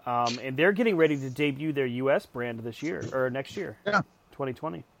 And they're getting ready to debut their U.S. brand this year, or next year. Yeah.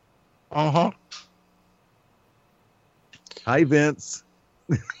 2020. Uh-huh. Hi, Vince.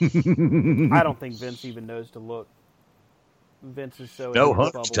 I don't think Vince even knows to look. Vince is so... No,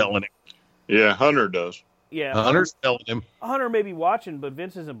 Hunter's telling him. Yeah, Hunter does. Yeah, Hunter's telling him. Hunter may be watching, but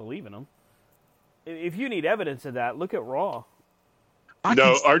Vince isn't believing him. If you need evidence of that, look at Raw.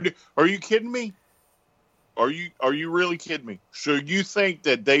 Are you kidding me? Are you really kidding me? So you think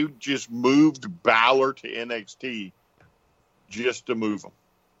that they just moved Balor to NXT just to move him?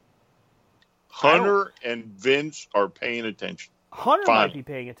 Hunter and Vince are paying attention. Hunter might be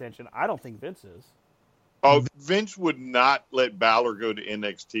paying attention. I don't think Vince is. Oh, Vince would not let Balor go to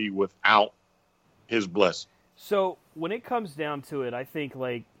NXT without his blessing. So when it comes down to it, I think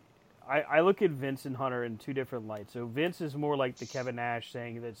I look at Vince and Hunter in two different lights. So Vince is more like the Kevin Nash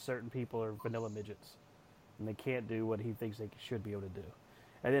saying that certain people are vanilla midgets and they can't do what he thinks they should be able to do.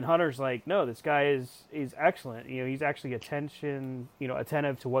 And then Hunter's like, no, this guy is excellent. He's actually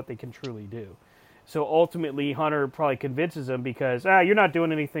attentive to what they can truly do. So ultimately, Hunter probably convinces him because, you're not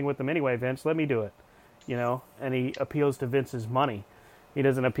doing anything with them anyway, Vince. Let me do it. And he appeals to Vince's monany. He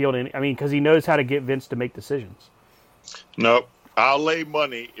doesn't appeal to because he knows how to get Vince to make decisions. Nope. I'll lay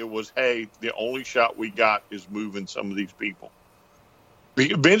money it was, hey, the only shot we got is moving some of these people.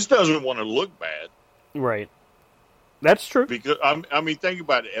 Vince doesn't want to look bad. Right. That's true. Because, I mean, think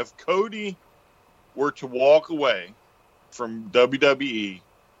about it. If Cody were to walk away from WWE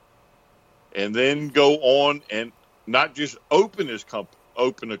and then go on and not just open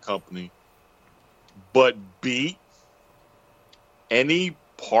a company, but beat any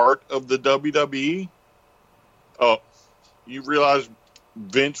part of the WWE, you realize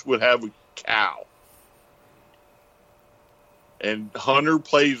Vince would have a cow. And Hunter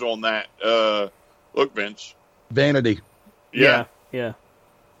plays on that. Look, Vince. Vanity. Yeah.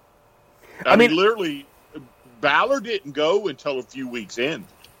 I mean, literally, Balor didn't go until a few weeks in,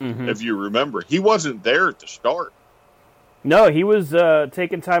 if you remember. He wasn't there at the start. No, he was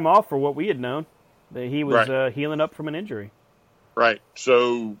taking time off for what we had known. That he was healing up from an injury. Right.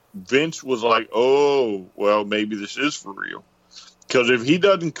 So Vince was like, oh, well, maybe this is for real. Because if he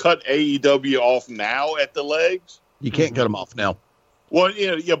doesn't cut AEW off now at the legs. You can't cut them off now. Well,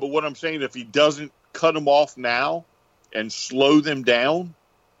 yeah, but what I'm saying, if he doesn't cut them off now and slow them down,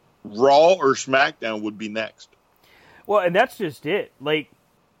 Raw or SmackDown would be next. Well, and that's just it. Like,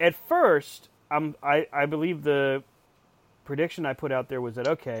 at first, I believe the prediction I put out there was that,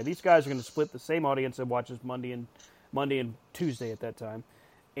 okay, these guys are going to split the same audience that watches Monday and Tuesday at that time,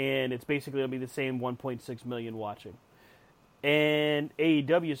 and it's basically going to be the same 1.6 million watching. And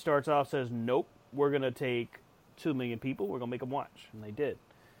AEW starts off, says, nope, we're going to take 2 million people, we're going to make them watch. And they did.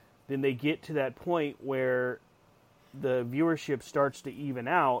 Then they get to that point where the viewership starts to even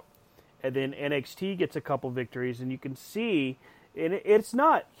out, and then NXT gets a couple victories, and you can see, and it's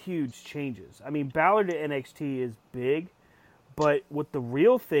not huge changes. I mean, Balor to NXT is big, but what the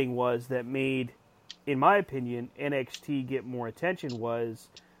real thing was that made, in my opinion, NXT get more attention was,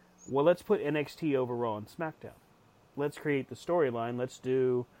 well, let's put NXT over Raw and SmackDown. Let's create the storyline. Let's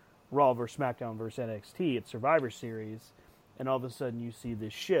do Raw versus SmackDown versus NXT at Survivor Series, and all of a sudden you see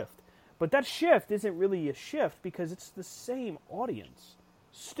this shift. But that shift isn't really a shift because it's the same audience,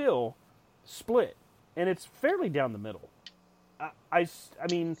 still split, and it's fairly down the middle. I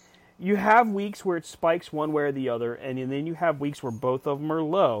mean, you have weeks where it spikes one way or the other, and then you have weeks where both of them are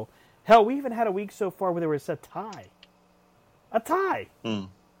low. Hell, we even had a week so far where there was a tie. A tie.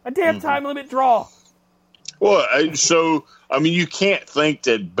 A damn time limit draw. Well, so, I mean, you can't think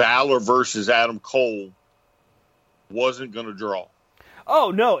that Balor versus Adam Cole wasn't going to draw.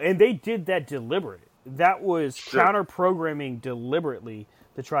 Oh, no, and they did that deliberate. That was counter-programming deliberately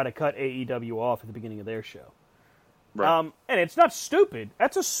to try to cut AEW off at the beginning of their show. Right. And it's not stupid.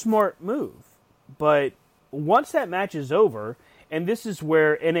 That's a smart move. But once that match is over, and this is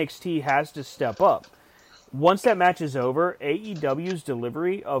where NXT has to step up, once that match is over, AEW's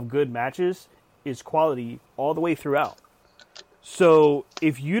delivery of good matches is quality all the way throughout. So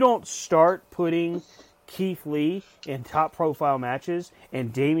if you don't start putting Keith Lee in top-profile matches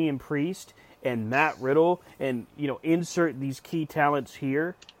and Damian Priest and Matt Riddle and, insert these key talents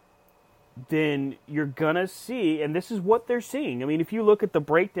here, then you're going to see, and this is what they're seeing. I mean, if you look at the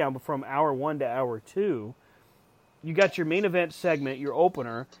breakdown from hour 1 to hour 2, you got your main event segment, your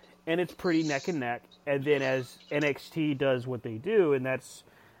opener, and it's pretty neck and neck. And then as NXT does what they do, and that's,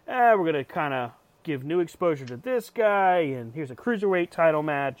 we're going to kind of give new exposure to this guy, and here's a cruiserweight title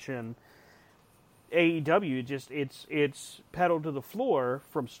match, and AEW, it's pedal to the floor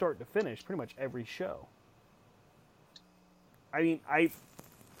from start to finish, pretty much every show. I mean,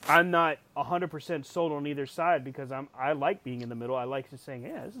 I'm not 100% sold on either side because I like being in the middle. I like just saying,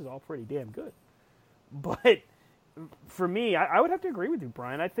 yeah, this is all pretty damn good. But for me, I would have to agree with you,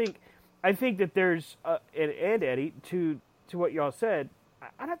 Brian. I think that there's and Eddie, to what y'all said,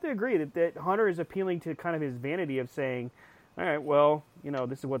 I'd have to agree that Hunter is appealing to kind of his vanity of saying, all right, well,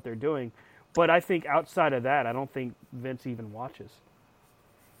 this is what they're doing. But I think outside of that, I don't think Vince even watches.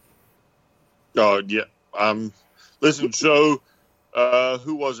 Oh, yeah. Listen, so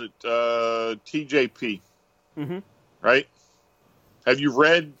who was it? TJP, right? Have you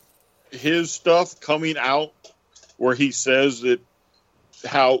read his stuff coming out where he says that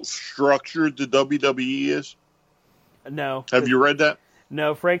how structured the WWE is? No. Have you read that?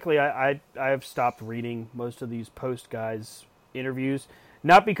 No, frankly, I've stopped reading most of these post guys' interviews.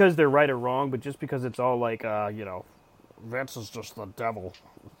 Not because they're right or wrong, but just because it's all like, Vince is just the devil.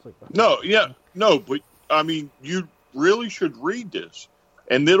 No, but I mean, you really should read this,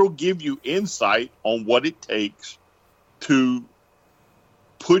 and it'll give you insight on what it takes to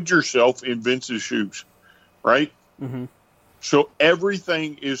put yourself in Vince's shoes, right? Mm-hmm. So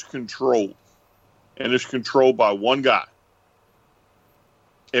everything is controlled, and it's controlled by one guy.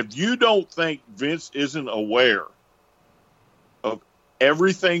 If you don't think Vince isn't aware of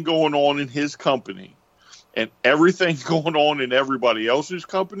everything going on in his company and everything going on in everybody else's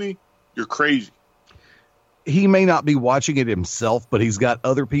company, you're crazy. He may not be watching it himself, but he's got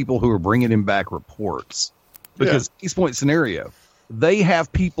other people who are bringing him back reports. Because East Point scenario, they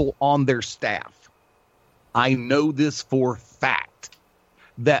have people on their staff. I know this for fact,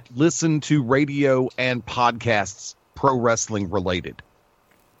 that listen to radio and podcasts pro wrestling related.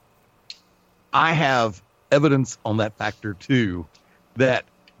 I have evidence on that factor too, that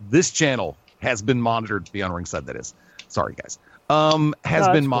this channel has been monitored. Beyond Ringside, that is. Sorry, guys. Has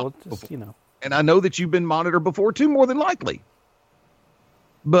been monitored before. And I know that you've been monitored before too, more than likely.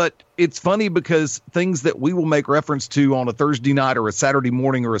 But it's funny because things that we will make reference to on a Thursday night or a Saturday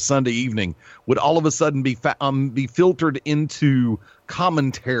morning or a Sunday evening would all of a sudden be filtered into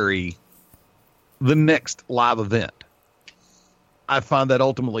commentary the next live event. I find that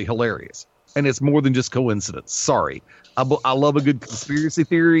ultimately hilarious. And it's more than just coincidence. Sorry. I love a good conspiracy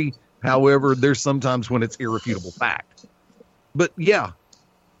theory. However, there's sometimes when it's irrefutable fact. But yeah,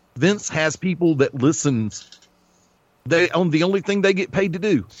 Vince has people that listens. The only thing they get paid to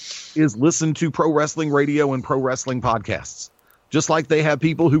do is listen to pro wrestling radio and pro wrestling podcasts. Just like they have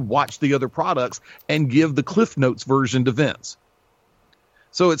people who watch the other products and give the Cliff Notes version to Vince.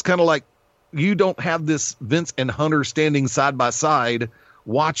 So it's kind of like you don't have this Vince and Hunter standing side by side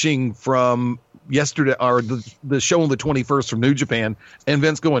watching from yesterday or the show on the 21st from New Japan, and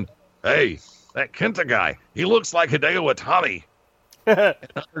Vince going, "Hey, that Kenta guy, he looks like Hideo Itami." And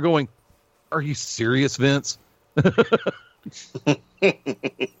Hunter going, "Are you serious, Vince?"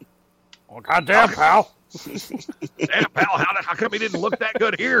 Oh, goddamn, pal. Damn, pal, how come he didn't look that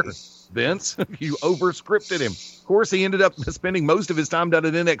good here? Vince, you over-scripted him. Of course, he ended up spending most of his time down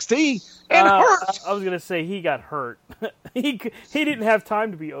at NXT and hurt. I was going to say he got hurt. he didn't have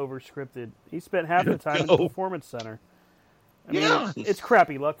time to be over-scripted. He spent half the time in the Performance Center. I mean, it's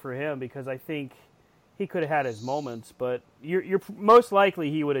crappy luck for him because I think he could have had his moments, but you're most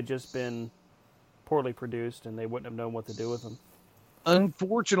likely he would have just been poorly produced and they wouldn't have known what to do with him.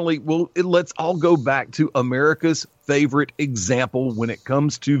 Unfortunately, let's all go back to America's favorite example when it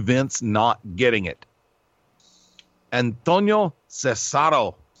comes to Vince not getting it. Antonio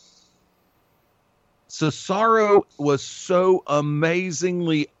Cesaro. Cesaro was so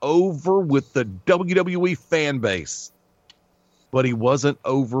amazingly over with the WWE fan base, but he wasn't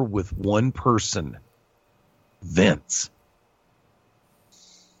over with one person, Vince.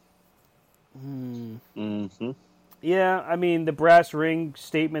 Mm-hmm. Yeah, I mean, the brass ring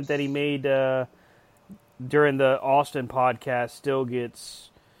statement that he made during the Austin podcast still gets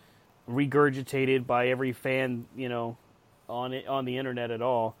regurgitated by every fan, on the internet at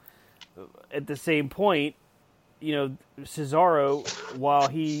all. At the same point, Cesaro, while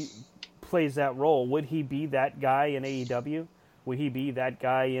he plays that role, would he be that guy in AEW? Would he be that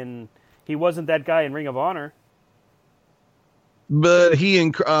guy he wasn't that guy in Ring of Honor. But he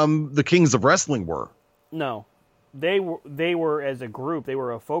and the Kings of Wrestling were. No. They were as a group, they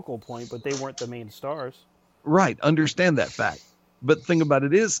were a focal point, but they weren't the main stars. Right, understand that fact. But the thing about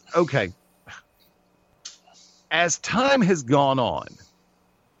it is, okay, as time has gone on,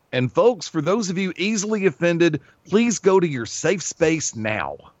 and folks, for those of you easily offended, please go to your safe space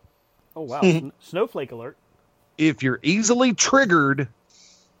now. Oh, wow. Snowflake alert. If you're easily triggered,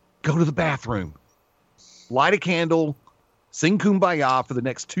 go to the bathroom. Light a candle, sing Kumbaya for the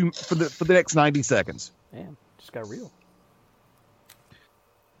next for the next 90 seconds. Man. Just got real.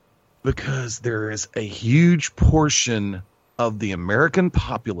 Because there is a huge portion of the American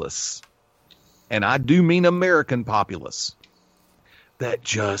populace, and I do mean American populace, that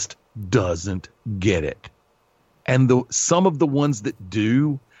just doesn't get it. And some of the ones that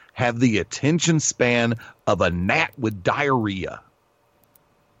do have the attention span of a gnat with diarrhea.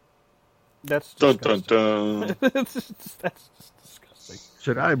 That's disgusting. Dun, dun, dun. That's disgusting.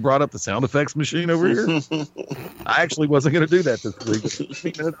 Should I have brought up the sound effects machine over here? I actually wasn't going to do that this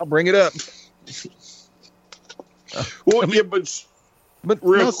week. I'll bring it up. But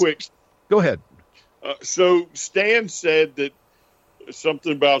real quick. Go ahead. So Stan said that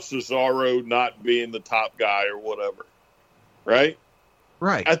something about Cesaro not being the top guy or whatever, right?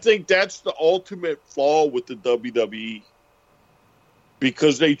 Right. I think that's the ultimate flaw with the WWE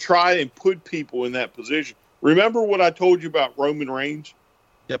because they try and put people in that position. Remember what I told you about Roman Reigns?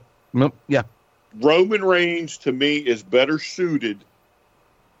 Yeah. Roman Reigns, to me, is better suited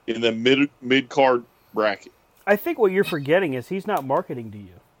in the mid-card bracket. I think what you're forgetting is he's not marketing to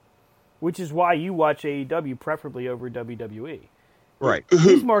you, which is why you watch AEW preferably over WWE. Right.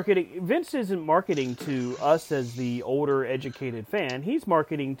 He's marketing. Vince isn't marketing to us as the older, educated fan. He's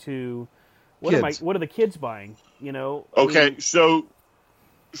marketing to what are the kids buying? Okay, so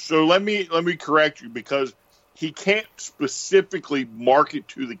So let me correct you, because he can't specifically market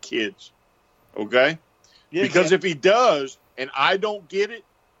to the kids. Okay? Yeah, because if he does and I don't get it,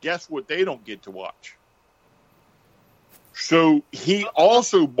 guess what they don't get to watch? So he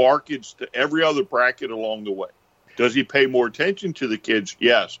also markets to every other bracket along the way. Does he pay more attention to the kids?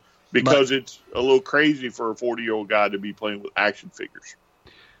 Yes, because it's a little crazy for a 40-year-old guy to be playing with action figures.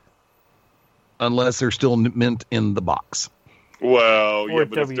 Unless they're still mint in the box. Well, Or yeah,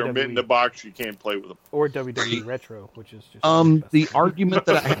 but if they're WWE. mint in the box, you can't play with them. Or WWE Retro, which is just The argument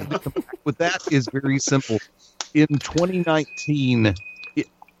that I have to come back with that is very simple. In 2019,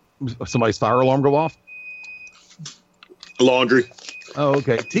 somebody's fire alarm go off? Laundry. Oh,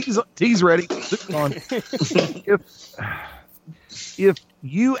 okay. Tea's ready. On. If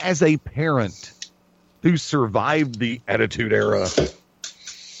you, as a parent who survived the Attitude Era,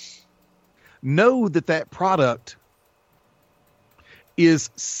 know that product is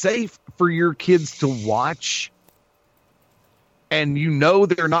safe for your kids to watch, and you know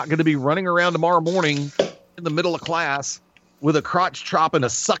they're not going to be running around tomorrow morning in the middle of class with a crotch chop and a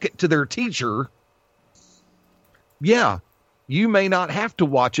suck it to their teacher, yeah, you may not have to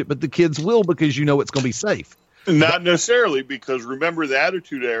watch it, but the kids will, because you know it's going to be safe. Not necessarily, because remember the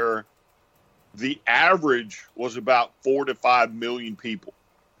Attitude Era, the average was about 4 to 5 million people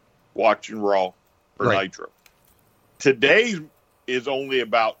watching Raw or Nitro. Today's is only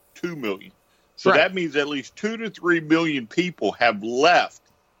about 2 million. So that means at least 2 to 3 million people have left,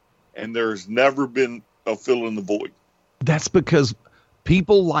 and there's never been a fill in the void. That's because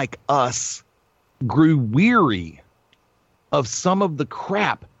people like us grew weary of some of the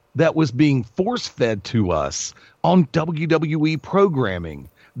crap that was being force-fed to us on WWE programming.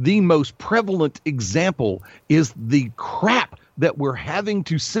 The most prevalent example is the crap that we're having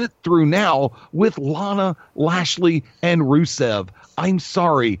to sit through now with Lana, Lashley, and Rusev. I'm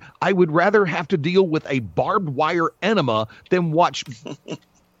sorry. I would rather have to deal with a barbed wire enema than watch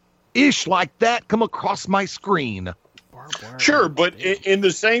ish like that come across my screen. Sure, but in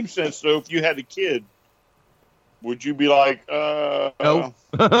the same sense, though, if you had a kid, would you be like, no,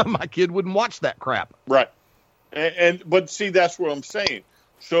 my kid wouldn't watch that crap. Right. But see, that's what I'm saying.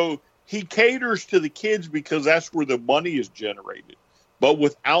 So he caters to the kids because that's where the money is generated. But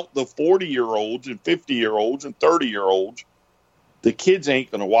without the 40-year-olds and 50-year-olds and 30-year-olds, the kids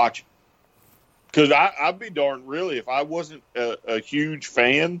ain't going to watch it. Because I'd be darned, really, if I wasn't a huge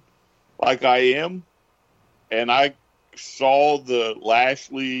fan like I am, and I saw the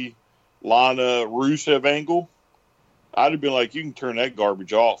Lashley, Lana, Rusev angle, I'd have been like, you can turn that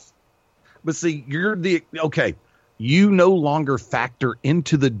garbage off. But see, you no longer factor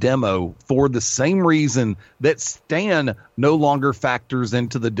into the demo for the same reason that Stan no longer factors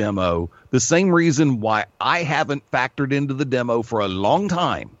into the demo. The same reason why I haven't factored into the demo for a long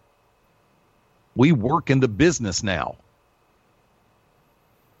time. We work in the business now.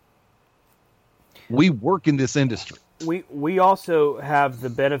 We work in this industry. We also have the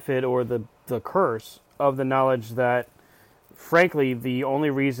benefit or the curse of the knowledge that, frankly, the only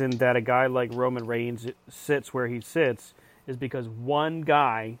reason that a guy like Roman Reigns sits where he sits is because one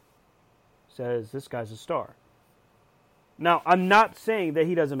guy says, this guy's a star. Now, I'm not saying that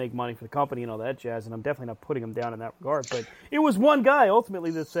he doesn't make money for the company and all that jazz, and I'm definitely not putting him down in that regard, but it was one guy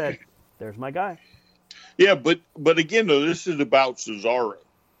ultimately that said, there's my guy. Yeah, but again, though, this is about Cesaro,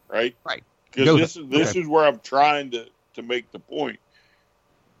 right? Right. Because this is where I'm trying to make the point.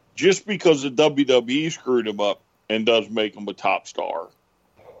 Just because the WWE screwed him up and does make him a top star,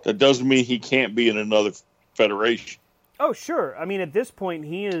 that doesn't mean he can't be in another federation. Oh, sure. I mean, at this point,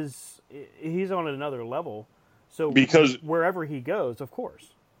 he's on another level. So because wherever he goes, of course.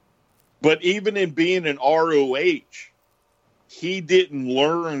 But even in being an ROH, he didn't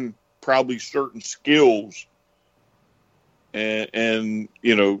learn probably certain skills and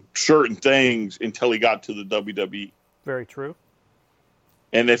certain things until he got to the WWE. Very true.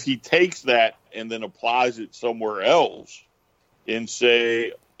 And if he takes that and then applies it somewhere else in,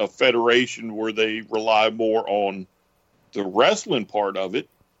 say, a federation where they rely more on the wrestling part of it,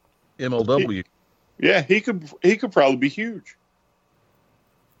 MLW. He could probably be huge.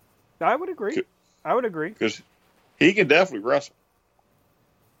 I would agree. Because he can definitely wrestle.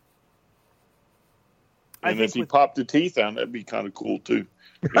 And if he popped the teeth out, that'd be kind of cool, too.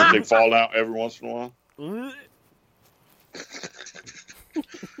 If they fall out every once in a while.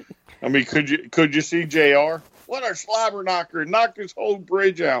 I mean, could you see JR? What a slobber knocker. Knocked his whole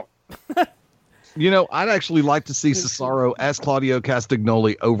bridge out. I'd actually like to see Cesaro as Claudio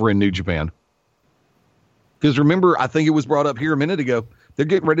Castagnoli over in New Japan. Because remember, I think it was brought up here a minute ago, they're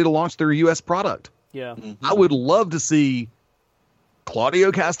getting ready to launch their U.S. product. Yeah. I would love to see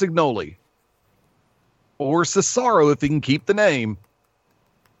Claudio Castagnoli or Cesaro, if he can keep the name,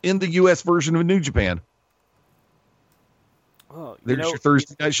 in the U.S. version of New Japan. Oh, There's your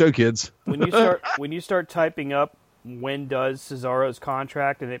Thursday night show, kids. when you start typing up when does Cesaro's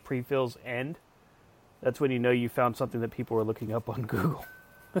contract and it pre-fills end, that's when you know you found something that people are looking up on Google.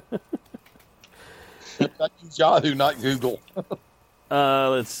 That means Yahoo, not Google.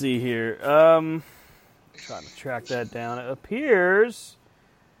 Let's see here. Trying to track that down. It appears.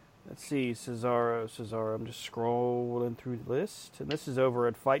 Let's see, Cesaro. I'm just scrolling through the list, and this is over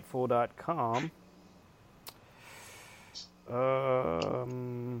at Fightful.com.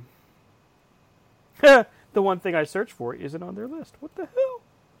 The one thing I searched for isn't on their list. What the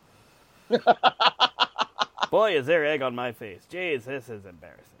hell? Boy, is there egg on my face. Jeez, this is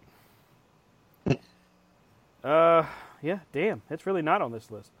embarrassing. Yeah, damn. It's really not on this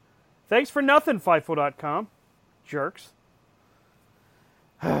list. Thanks for nothing, Fightful.com. Jerks.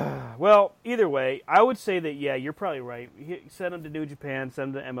 Well, either way, I would say that, yeah, you're probably right. Send them to New Japan,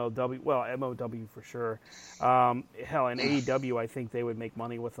 send them to MLW. Well, MLW for sure. Hell, in AEW, I think they would make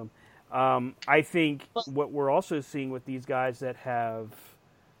money with them. I think what we're also seeing with these guys that have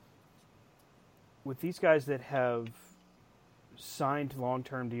signed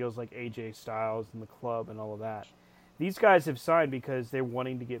long-term deals like AJ Styles and the club and all of that, these guys have signed because they're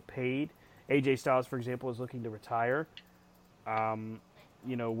wanting to get paid. AJ Styles, for example, is looking to retire.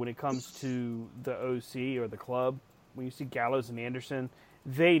 When it comes to the OC or the club, when you see Gallows and Anderson,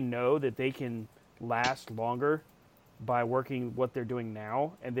 they know that they can last longer by working what they're doing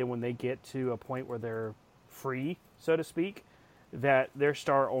now, and then when they get to a point where they're free, so to speak, that their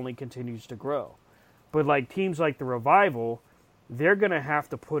star only continues to grow. But like teams like the Revival, they're going to have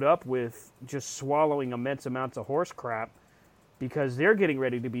to put up with just swallowing immense amounts of horse crap because they're getting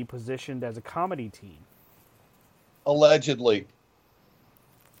ready to be positioned as a comedy team. Allegedly.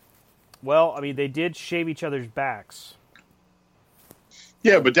 Well, I mean, they did shave each other's backs.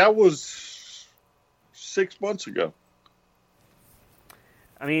 Yeah, but that was 6 months ago.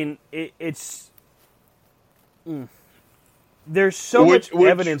 I mean, it's... There's so much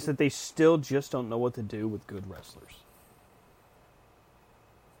evidence that they still just don't know what to do with good wrestlers.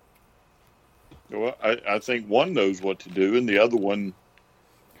 Well, I think one knows what to do, and the other one...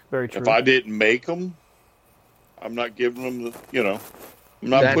 Very true. If I didn't make them, I'm not giving them the, I'm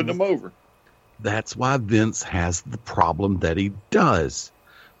not putting them over. That's why Vince has the problem that he does.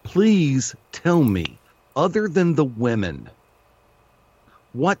 Please tell me, other than the women,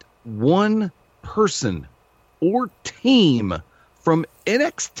 what one person or team from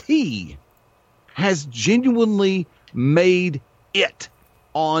NXT has genuinely made it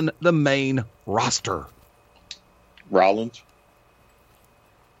on the main roster? Rollins.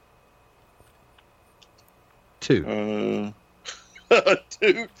 2.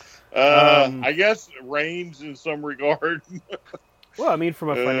 2. I guess Reigns in some regard. Well, I mean, from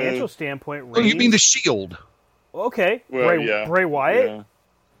a financial standpoint, Reigns... Oh, you mean the Shield? Okay. Well, Bray Wyatt? Yeah.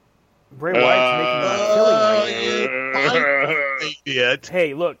 Bray Wyatt's making a killing right now.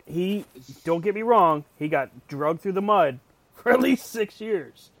 Hey, look, don't get me wrong, he got drugged through the mud for at least 6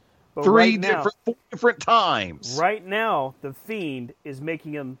 years. But 4 different times. Right now, The Fiend is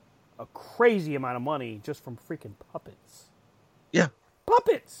making him a crazy amount of money just from freaking puppets. Yeah.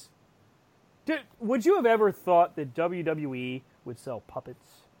 Puppets! Dude, would you have ever thought that WWE would sell puppets?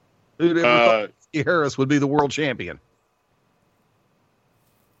 Who'd ever thought Harris would be the world champion?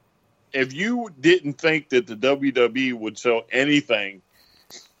 If you didn't think that the WWE would sell anything,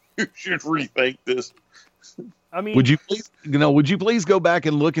 you should rethink this. I mean, would you please go back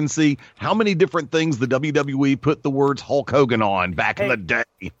and look and see how many different things the WWE put the words Hulk Hogan on back in the day?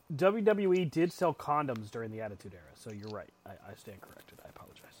 WWE did sell condoms during the Attitude Era, so you're right. I stand corrected. I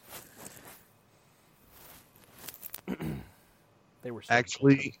apologize. They were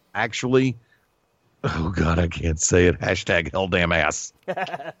actually. Oh God, I can't say it. # hell damn ass.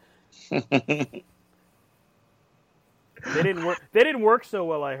 They didn't work. They didn't work so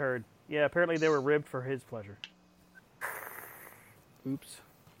well, I heard. Yeah, apparently they were ribbed for his pleasure. Oops.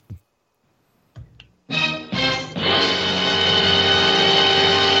 Thank you.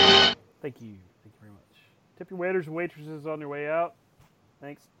 Thank you very much. Tip your waiters and waitresses on their way out.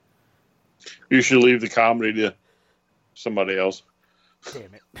 Thanks. You should leave the comedy to somebody else.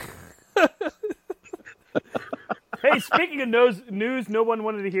 Damn it. Hey, speaking of news no one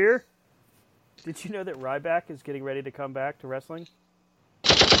wanted to hear, did you know that Ryback is getting ready to come back to wrestling?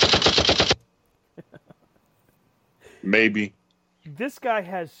 Maybe. This guy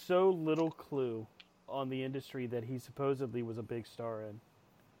has so little clue on the industry that he supposedly was a big star in.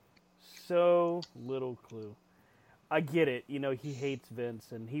 So little clue. I get it. You know, he hates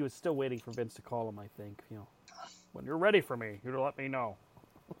Vince, and he was still waiting for Vince to call him, I think. You know, when you're ready for me, you'll let me know.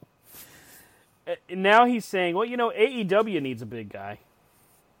 And now he's saying, well, you know, AEW needs a big guy.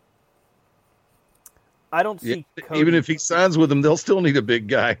 I don't see Cody. Even if he signs with them, they'll still need a big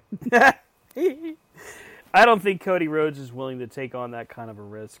guy. I don't think Cody Rhodes is willing to take on that kind of a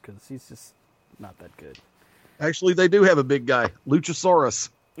risk because he's just not that good. Actually, they do have a big guy, Luchasaurus.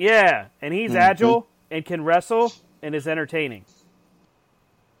 Yeah, and he's agile and can wrestle and is entertaining.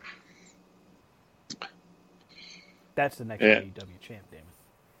 That's the next AEW champ, damn it.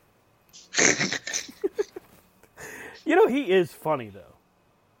 You know, he is funny, though.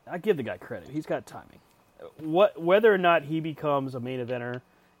 I give the guy credit. He's got timing. Whether or not he becomes a main eventer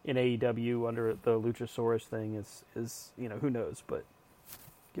in AEW under the Luchasaurus thing is you know, who knows, but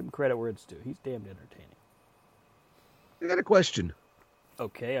give him credit where it's due. He's damned entertaining. I got a question.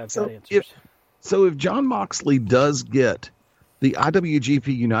 Okay, I've got answers. If Jon Moxley does get the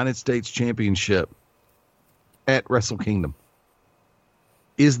IWGP United States Championship at Wrestle Kingdom,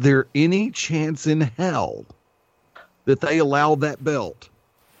 is there any chance in hell that they allow that belt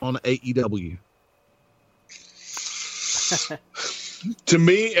on AEW? To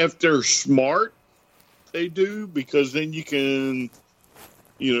me, if they're smart, they do, because then you can,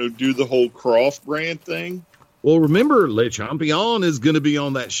 you know, do the whole cross brand thing. Well, remember, Le Champion is going to be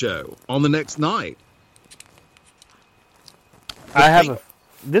on that show on the next night.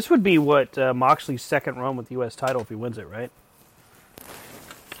 This would be what Moxley's second run with the U.S. title if he wins it, right?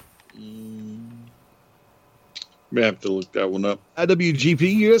 May have to look that one up. IWGP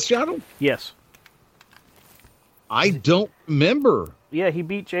U.S. title? Yes. I don't remember. Yeah, he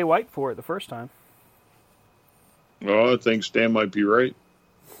beat Jay White for it the first time. Oh, I think Stan might be right.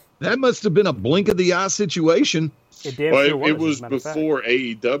 That must have been a blink of the eye situation. It was before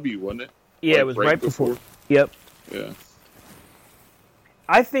AEW, wasn't it? Yeah, it was right before. Yep. Yeah.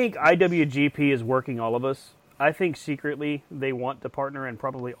 I think IWGP is working all of us. I think secretly they want to partner and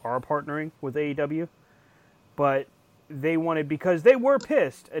probably are partnering with AEW. But they wanted, because they were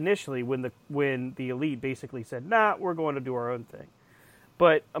pissed initially when the Elite basically said, nah, we're going to do our own thing.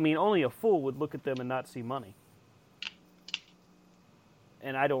 But, I mean, only a fool would look at them and not see money.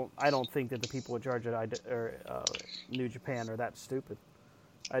 And I don't think that the people in charge at New Japan are that stupid.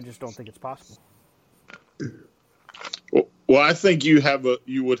 I just don't think it's possible. Well, I think you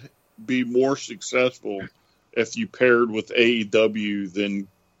would be more successful if you paired with AEW than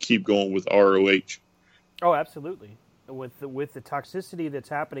keep going with ROH. Oh, absolutely. With the toxicity that's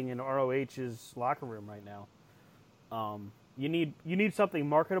happening in ROH's locker room right now, you need something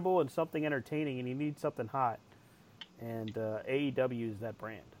marketable and something entertaining, and you need something hot. And AEW is that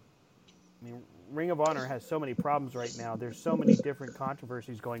brand. I mean, Ring of Honor has so many problems right now. There's so many different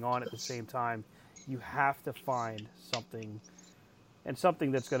controversies going on at the same time. You have to find something, and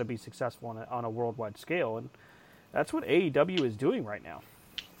something that's going to be successful on a worldwide scale. And that's what AEW is doing right now.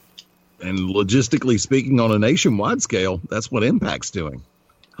 And logistically speaking, on a nationwide scale, that's what Impact's doing.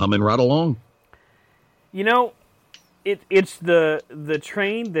 Humming right along. You know, it's the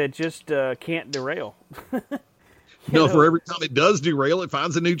train that just can't derail. For every time it does derail, it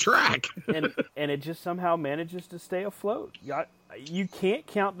finds a new track. and it just somehow manages to stay afloat. You can't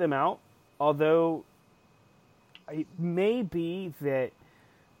count them out, although it may be that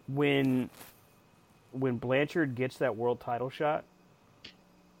when Blanchard gets that world title shot,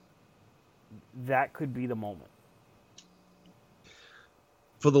 that could be the moment.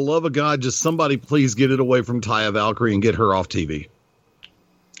 For the love of God, just somebody please get it away from Taya Valkyrie and get her off TV.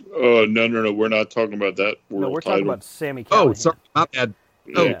 No. We're not talking about that world title. No, we're talking about Sami Callihan. Oh, sorry. My bad.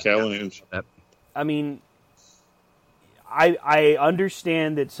 Yeah, Callahan's. I mean, I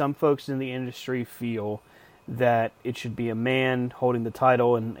understand that some folks in the industry feel that it should be a man holding the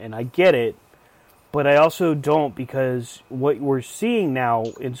title, and I get it. But I also don't, because what we're seeing now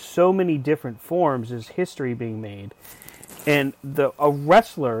in so many different forms is history being made. And a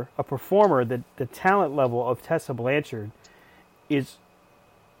wrestler, a performer, the talent level of Tessa Blanchard is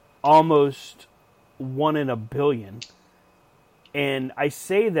almost 1 in a billion. And I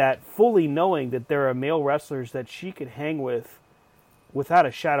say that fully knowing that there are male wrestlers that she could hang with without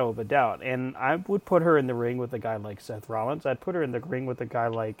a shadow of a doubt. And I would put her in the ring with a guy like Seth Rollins. I'd put her in the ring with a guy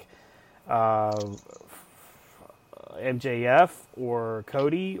like MJF or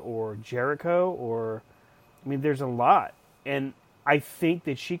Cody or Jericho, there's a lot. And I think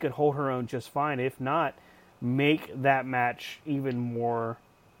that she could hold her own just fine, if not make that match even more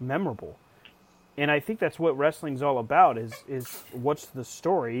memorable. And I think that's what wrestling's all about, is what's the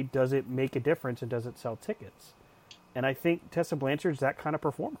story? Does it make a difference, and does it sell tickets? And I think Tessa Blanchard's that kind of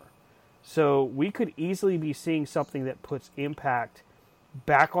performer. So we could easily be seeing something that puts Impact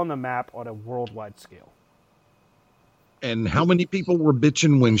back on the map on a worldwide scale. And how many people were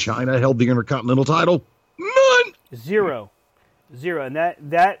bitching when China held the Intercontinental title? None. Zero. And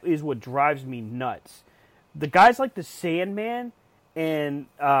that is what drives me nuts. The guys like the Sandman and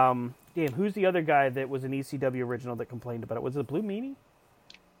who's the other guy that was an ECW original that complained about it? Was it Blue Meanie?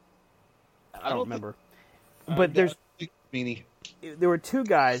 I don't remember. But there's Meanie. There were two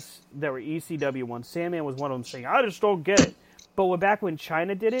guys that were ECW ones. Sandman was one of them saying, "I just don't get it." But back when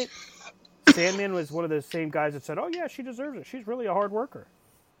China did it, Sandman was one of those same guys that said, "Oh yeah, she deserves it. She's really a hard worker."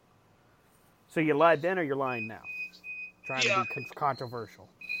 So you lied then, or you're lying now, trying to be controversial.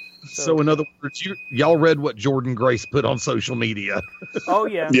 So in other words, y'all read what Jordan Grace put on social media. Oh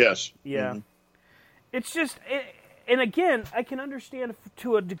yeah. Yes. Yeah. Mm-hmm. It's just, and again, I can understand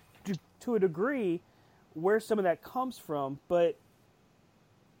to a degree where some of that comes from, but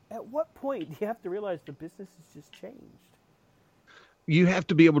at what point do you have to realize the business has just changed? You have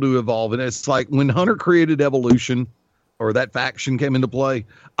to be able to evolve. And it's like when Hunter created Evolution or that faction came into play,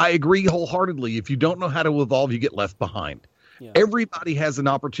 I agree wholeheartedly. If you don't know how to evolve, you get left behind. Yeah. Everybody has an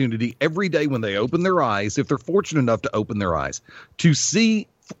opportunity every day when they open their eyes, if they're fortunate enough to open their eyes, to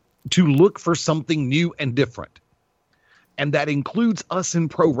look for something new and different. And that includes us in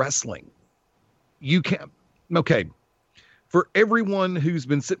pro wrestling. You can't, okay, for everyone who's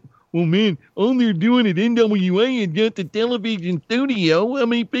been sitting, well, man, all they're doing at NWA and got the television studio. How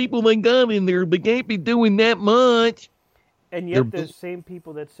many people they got in there? They can't be doing that much. And yet the same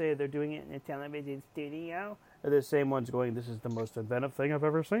people that say they're doing it in a television studio are the same ones going, this is the most inventive thing I've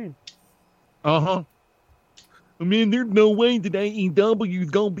ever seen. Uh-huh. I mean, there's no way that AEW is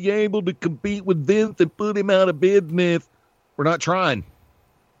going to be able to compete with Vince and put him out of business. We're not trying.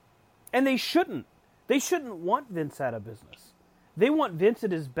 And they shouldn't. They shouldn't want Vince out of business. They want Vince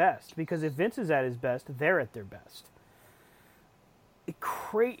at his best, because if Vince is at his best, they're at their best.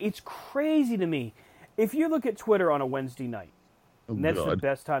 It's crazy to me. If you look at Twitter on a Wednesday night, and that's the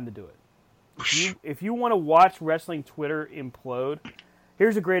best time to do it. If you want to watch wrestling Twitter implode,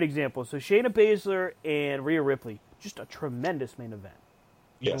 here's a great example. So Shayna Baszler and Rhea Ripley, just a tremendous main event.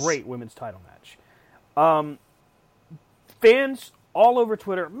 Yes. Great women's title match. Fans all over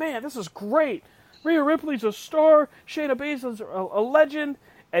Twitter, man, this is great. Rhea Ripley's a star. Shayna Baszler's a legend.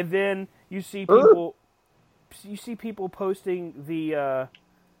 And then you see people posting the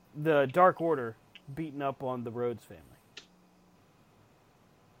Dark Order beating up on the Rhodes family.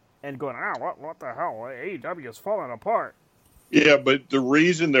 And going, what the hell? AEW is falling apart. Yeah, but the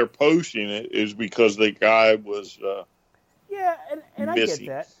reason they're posting it is because the guy was and I get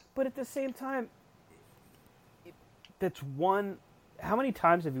that. But at the same time, that's one... How many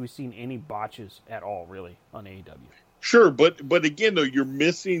times have you seen any botches at all, really, on AEW? Sure, but again, though, you're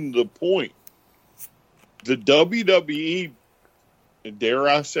missing the point. The WWE, and dare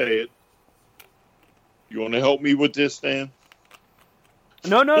I say it, you want to help me with this, Stan?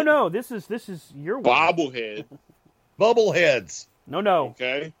 No. This is your word. Bobblehead. Bubbleheads. No.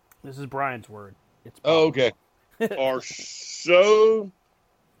 Okay. This is Brian's word. It's okay. Are so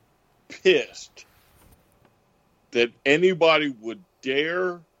pissed that anybody would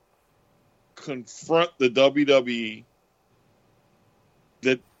dare confront the WWE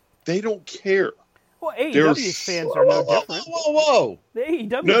that they don't care. Well, AEW fans are no different. Whoa. The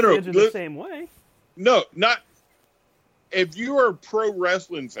AEW fans are the same way. No, not... If you are a pro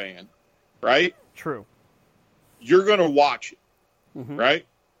wrestling fan, right? True. You're going to watch it, right?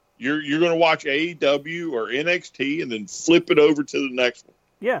 You're going to watch AEW or NXT and then flip it over to the next one.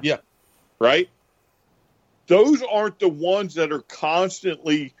 Yeah. Right? Those aren't the ones that are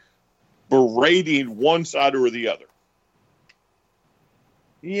constantly berating one side or the other.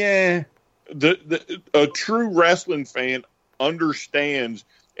 Yeah. A true wrestling fan understands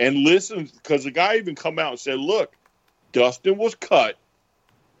and listens, because the guy even come out and said, look, Dustin was cut.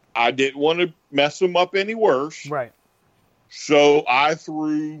 I didn't want to mess him up any worse. Right. So I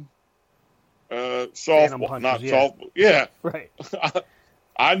threw softball, softball. Yeah. Right.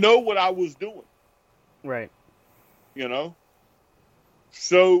 I know what I was doing. Right. You know?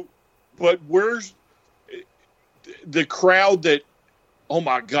 So, but where's the crowd that, oh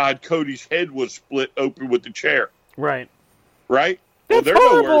my God, Cody's head was split open with the chair? Right. Right? That's they're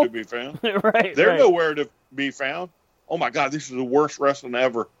horrible. nowhere to be found. Right. They're nowhere to be found. Oh my God, this is the worst wrestling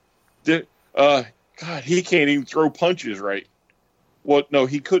ever. God, he can't even throw punches right. Well, no,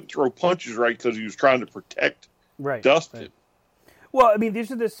 he couldn't throw punches right because he was trying to protect Dustin. Right. Well, I mean,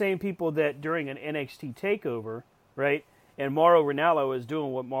 these are the same people that during an NXT takeover, right? And Mauro Ranallo is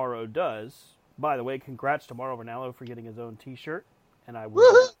doing what Mauro does. By the way, congrats to Mauro Ranallo for getting his own T-shirt. and I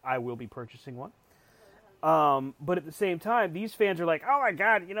will be purchasing one. But at the same time, these fans are like, oh my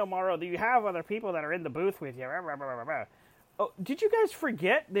God, Mauro, do you have other people that are in the booth with you? Oh, did you guys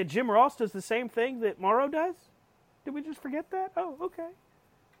forget that Jim Ross does the same thing that Mauro does? Did we just forget that? Oh, okay.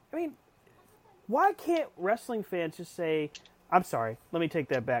 I mean, why can't wrestling fans just say, I'm sorry, let me take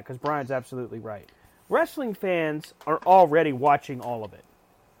that back, because Brian's absolutely right. Wrestling fans are already watching all of it.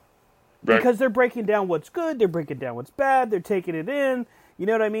 Right. Because they're breaking down what's good, they're breaking down what's bad, they're taking it in, you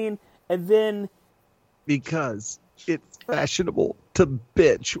know what I mean? And then... Because it's fashionable to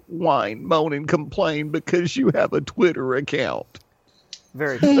bitch, whine, moan, and complain because you have a Twitter account.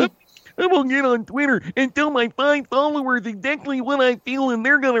 Very true. I'm going to get on Twitter and tell my 5 followers exactly what I feel, and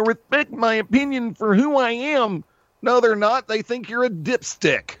they're going to respect my opinion for who I am. No, they're not. They think you're a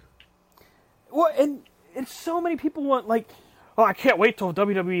dipstick. Well, and so many people want, like, oh, I can't wait till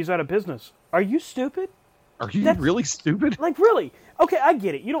WWE's out of business. Are you stupid? Are you really stupid? Like, really? Okay, I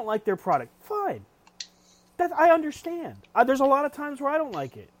get it. You don't like their product. Fine. I understand. There's a lot of times where I don't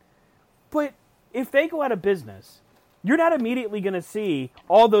like it. But if they go out of business, you're not immediately going to see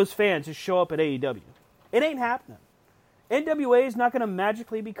all those fans just show up at AEW. It ain't happening. NWA is not going to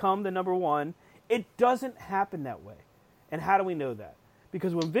magically become the number one. It doesn't happen that way. And how do we know that?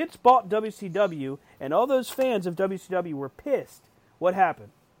 Because when Vince bought WCW and all those fans of WCW were pissed, what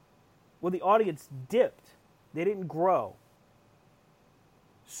happened? Well, the audience dipped. They didn't grow.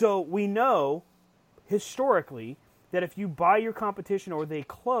 So we know... historically, that if you buy your competition or they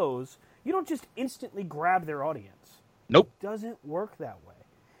close, you don't just instantly grab their audience. Nope. It doesn't work that way.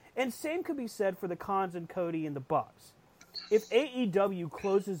 And same could be said for the Khans and Cody and the Bucks. If AEW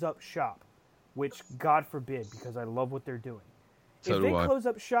closes up shop, which God forbid, because I love what they're doing. If they close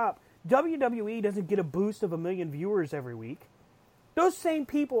up shop, WWE doesn't get a boost of 1 million viewers every week. Those same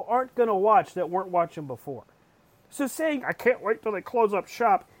people aren't going to watch that weren't watching before. So saying, I can't wait till they close up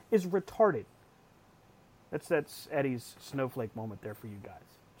shop is retarded. That's Eddie's snowflake moment there for you guys.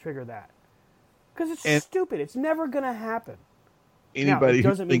 Trigger that. Because it's stupid. It's never going to happen. Anybody it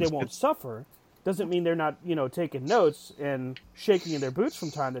doesn't mean they won't suffer. Doesn't mean they're not, taking notes and shaking in their boots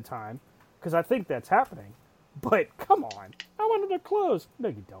from time to time. Because I think that's happening. But come on. I want them to close. No,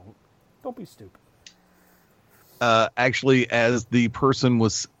 you don't. Don't be stupid. Actually, as the question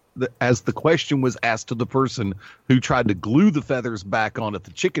was asked to the person who tried to glue the feathers back on at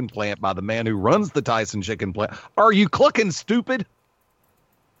the chicken plant by the man who runs the Tyson chicken plant, are you clucking stupid?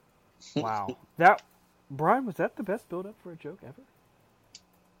 Wow. Brian, was that the best build-up for a joke ever?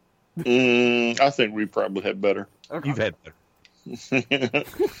 I think we probably had better. Okay. You've had better.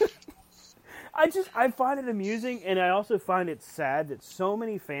 I find it amusing, and I also find it sad that so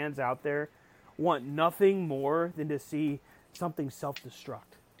many fans out there want nothing more than to see something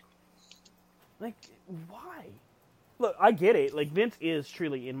self-destruct. Like, why? Look, I get it. Like, Vince is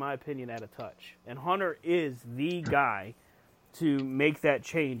truly, in my opinion, out of touch. And Hunter is the guy to make that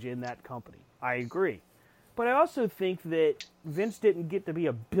change in that company. I agree. But I also think that Vince didn't get to be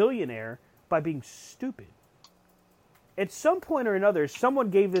a billionaire by being stupid. At some point or another, someone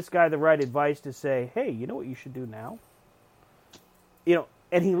gave this guy the right advice to say, hey, you know what you should do now?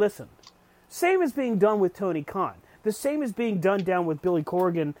 And he listened. Same as being done with Tony Khan. The same is being done down with Billy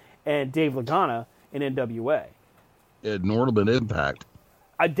Corgan and Dave Lagana in NWA. Northern Impact.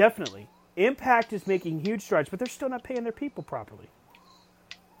 Definitely. Impact is making huge strides, but they're still not paying their people properly.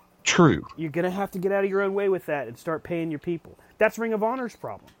 True. You're going to have to get out of your own way with that and start paying your people. That's Ring of Honor's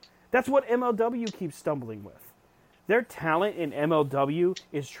problem. That's what MLW keeps stumbling with. Their talent in MLW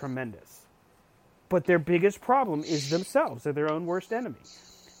is tremendous. But their biggest problem is themselves. They're their own worst enemy.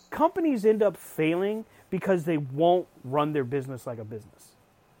 Companies end up failing because they won't run their business like a business.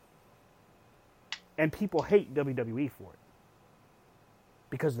 And people hate WWE for it.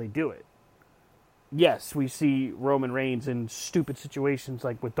 Because they do it. Yes, we see Roman Reigns in stupid situations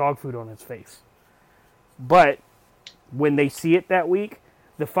like with dog food on his face. But when they see it that week,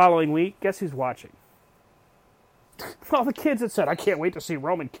 the following week, guess who's watching? All the kids that said, I can't wait to see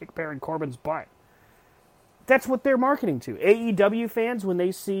Roman kick Baron Corbin's butt. That's what they're marketing to. AEW fans, when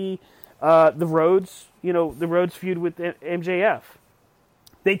they see the Rhodes, the Rhodes feud with MJF,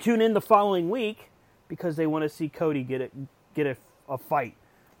 they tune in the following week because they want to see Cody get a fight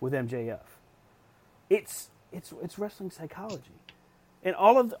with MJF. It's wrestling psychology, and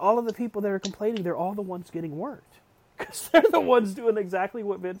all of the people that are complaining, they're all the ones getting worked because they're the ones doing exactly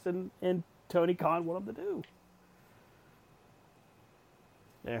what Vince and Tony Khan want them to do.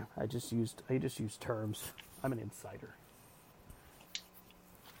 There, I just used terms. I'm an insider.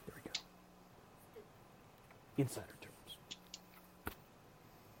 There we go. Insider terms.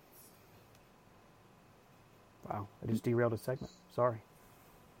 Wow, I just derailed a segment. Sorry.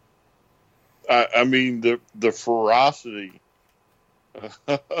 I mean, the ferocity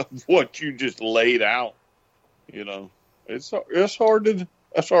of what you just laid out, it's hard to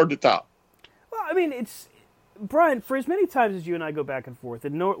top. Well, I mean, it's Brian. For as many times as you and I go back and forth,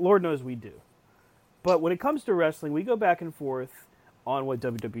 and Lord knows we do, but when it comes to wrestling, we go back and forth on what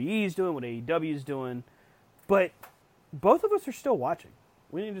WWE is doing, what AEW is doing, but both of us are still watching.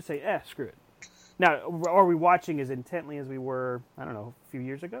 We need to say, screw it. Now, are we watching as intently as we were, I don't know, a few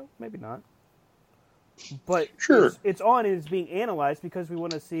years ago? Maybe not. But sure, it's on and it's being analyzed because we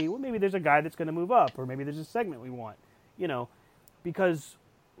want to see, well, maybe there's a guy that's going to move up, or maybe there's a segment we want, because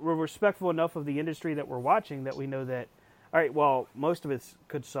we're respectful enough of the industry that we're watching that we know that, all right, well, most of it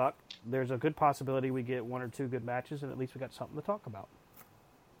could suck. There's a good possibility we get one or two good matches, and at least we got something to talk about.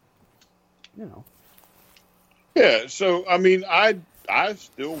 Yeah, so, I mean, I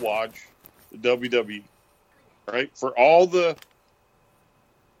still watch the WWE, right? For all the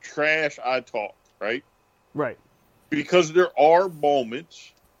trash I talk, right? Right. Because there are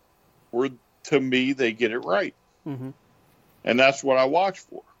moments where, to me, they get it right. Mm-hmm. And that's what I watch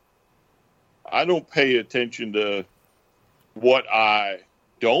for. I don't pay attention to what I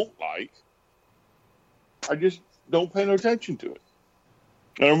don't like. I just don't pay no attention to it.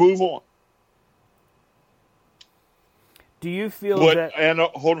 And I move on. Do you feel that...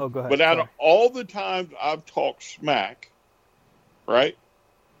 hold on. Oh, go ahead. But out of all the times I've talked smack, right,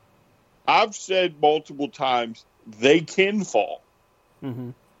 I've said multiple times they can fall. Mm-hmm.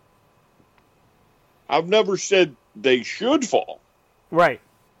 I've never said they should fall. Right.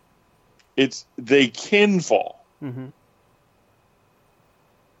 It's they can fall. Mm-hmm.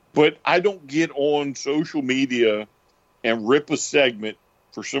 But I don't get on social media and rip a segment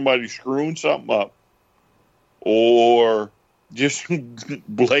for somebody screwing something up or just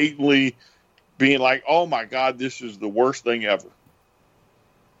blatantly being like, oh, my God, this is the worst thing ever.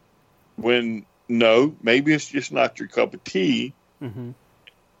 When, no, maybe it's just not your cup of tea, mm-hmm.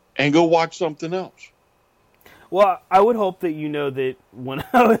 and go watch something else. Well, I would hope that you know that when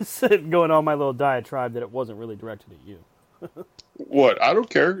I was going on my little diatribe that it wasn't really directed at you. What? I don't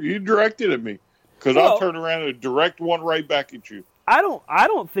care. You directed at me. Because I'll turn around and direct one right back at you. I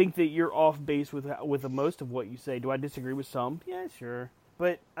don't think that you're off base with most of what you say. Do I disagree with some? Yeah, sure.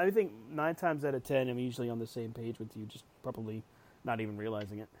 But I think 9 times out of 10, I'm usually on the same page with you, just probably not even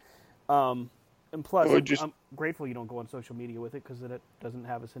realizing it. And plus, I'm grateful you don't go on social media with it because it doesn't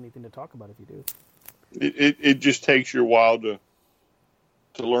have us anything to talk about if you do. It just takes you a while to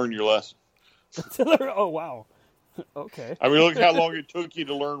learn your lesson. Oh, wow. Okay. I mean, look how long it took you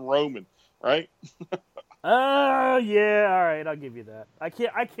to learn Roman, right? Yeah, all right, I'll give you that. I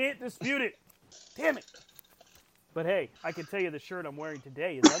can't dispute it. Damn it. But hey, I can tell you the shirt I'm wearing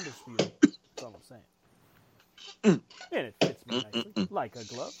today is undisputed. That's all I'm saying. And it fits me nicely, like a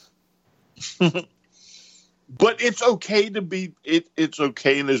glove. But it's okay to be. It's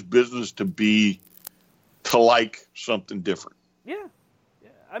okay in this business to like something different. Yeah.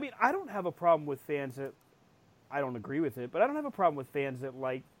 I mean, I don't have a problem with fans that I don't agree with it, but I don't have a problem with fans that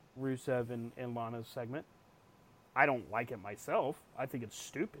like Rusev and Lana's segment. I don't like it myself. I think it's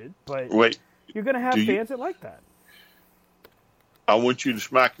stupid, but wait, you're going to have fans that like that. I want you to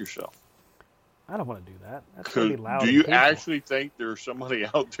smack yourself. I don't want to do that. That's going to be loud. Do you actually think there's somebody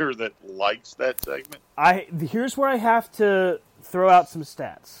out there that likes that segment? Here's where I have to throw out some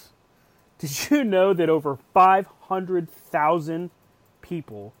stats. Did you know that over 500,000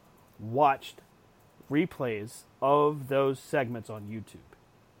 people watched replays of those segments on YouTube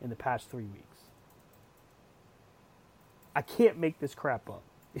in the past 3 weeks? I can't make this crap up.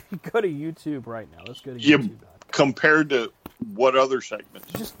 If you go to YouTube right now, let's go to YouTube. Compared to what other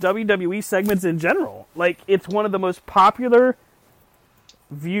segments? Just WWE segments in general. Like, it's one of the most popular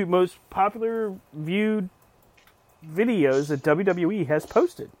viewed videos that WWE has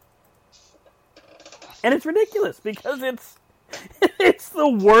posted. And it's ridiculous because it's the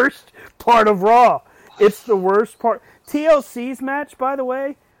worst part of Raw. It's the worst part. TLC's match, by the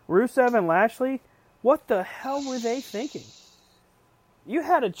way, Rusev and Lashley, what the hell were they thinking? You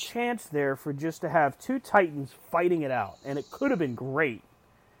had a chance there for just to have two Titans fighting it out, and it could have been great.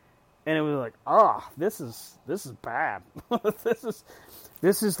 And it was like, this is bad.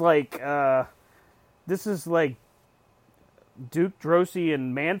 this is like Duke Droese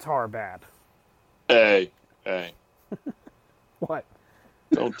and Mantar bad. Hey. What?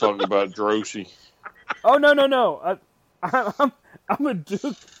 Don't talk about Droese. Oh, no. I'm a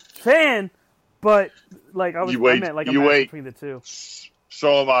Duke fan, but like I meant like a match between the two.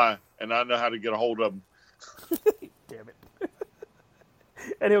 So am I, and I know how to get a hold of him. Damn it.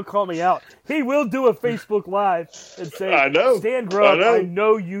 And he'll call me out. He will do a Facebook Live and say, I know. Stan Grubb, I know. I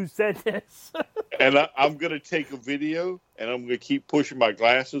know you said this. And I'm going to take a video, and I'm going to keep pushing my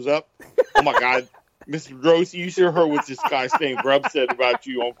glasses up. Oh, my God. Mr. Gross, you should have heard what this guy Stan Grubb said about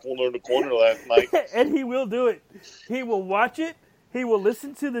you on Corner in the Corner last night. And he will do it. He will watch it. He will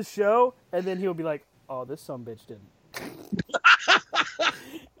listen to the show, and then he'll be like, oh, this sumbitch didn't.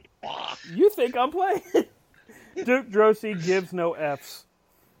 You think I'm playing? Duke Drosy gives no Fs.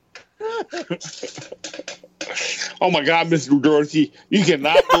 Oh, my God, Mr. Dorsey, you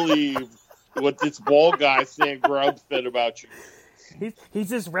cannot believe what this ball guy Stan Grubb said about you. He's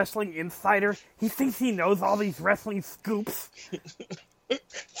this wrestling insider. He thinks he knows all these wrestling scoops.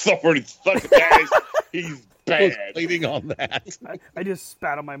 Sorry, suck guys. He's bad. Leading on that. I just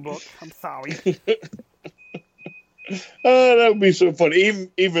spat on my book. I'm sorry. That would be so funny.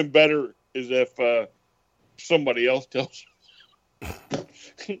 Even better is if somebody else tells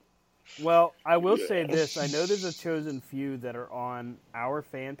you. Well, I will say this. I know there's a chosen few that are on our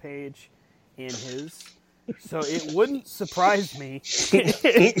fan page and his. So it wouldn't surprise me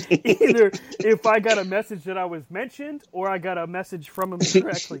either if I got a message that I was mentioned or I got a message from him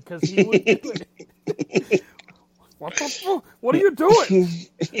directly, because he would do it. What the fuck? What are you doing?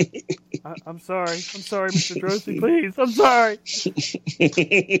 I'm sorry. I'm sorry, Mr. Drosy, please. I'm sorry.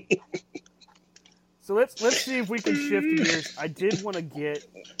 So let's see if we can shift gears. I did want to get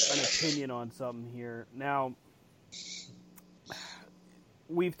an opinion on something here. Now,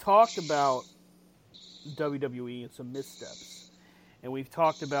 we've talked about WWE and some missteps, and we've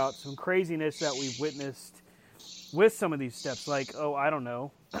talked about some craziness that we've witnessed with some of these steps, like, oh, I don't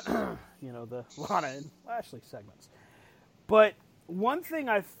know, the Lana and Lashley segments. But one thing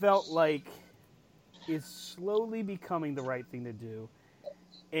I felt like is slowly becoming the right thing to do,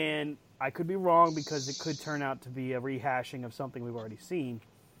 and I could be wrong because it could turn out to be a rehashing of something we've already seen,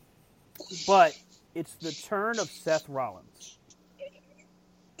 but it's the turn of Seth Rollins.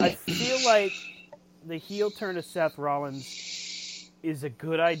 I feel like the heel turn of Seth Rollins is a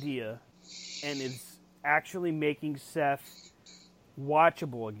good idea and is actually making Seth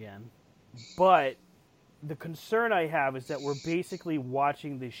watchable again. But the concern I have is that we're basically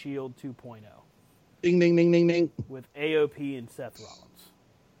watching the Shield 2.0. Ding, ding, ding, ding, ding. With AOP and Seth Rollins.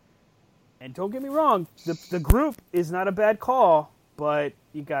 And don't get me wrong, the group is not a bad call, but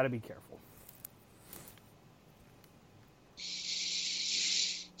you got to be careful.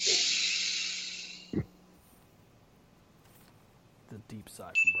 Deep sigh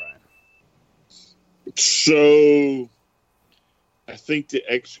from Brian. So, I think the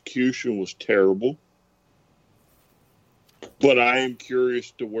execution was terrible, but I am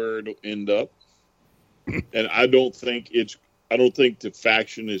curious to where it'll end up. And I don't think the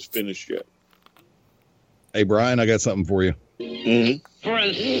faction is finished yet. Hey, Brian, I got something for you. Mm-hmm. For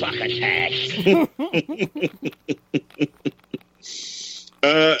a succotash.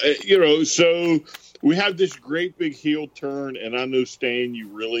 So we have this great big heel turn, and I know, Stan, you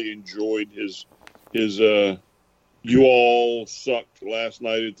really enjoyed his you all sucked last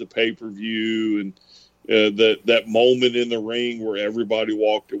night at the pay-per-view, and that moment in the ring where everybody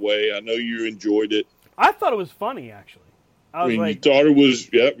walked away. I know you enjoyed it. I thought it was funny, actually. You thought it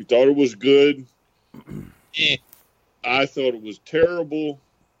was good. I thought it was terrible.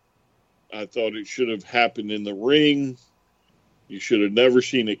 I thought it should have happened in the ring. You should have never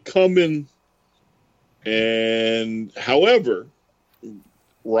seen it coming. And however,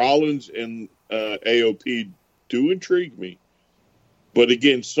 Rollins and AOP do intrigue me. But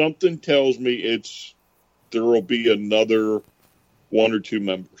again, something tells me there will be another one or two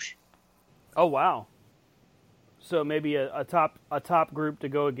members. Oh, wow. So maybe a top group to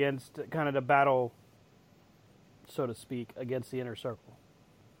go against, kind of the battle, so to speak, against the Inner Circle.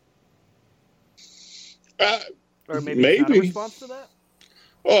 Or maybe it's not a response to that?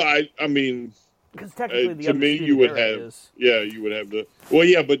 Oh, I mean, because technically the to me, you would have, you would have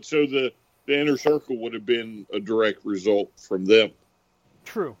but so the Inner Circle would have been a direct result from them.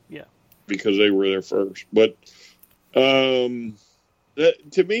 True, yeah. Because they were there first. But to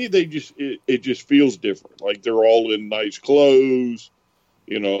me, it just feels different. Like they're all in nice clothes,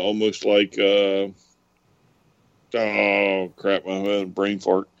 almost like, oh, crap, my having a brain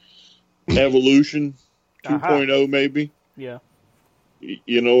fart. Evolution 2.0, maybe. Yeah.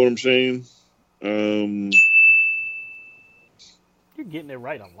 You know what I'm saying? You're getting it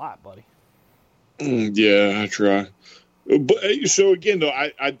right a lot, buddy. Yeah, I try. But so again, though,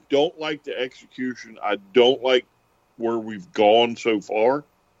 I don't like the execution. I don't like where we've gone so far,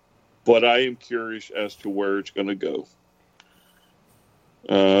 but I am curious as to where it's going to go.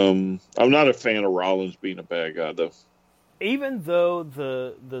 I'm not a fan of Rollins being a bad guy, though. Even though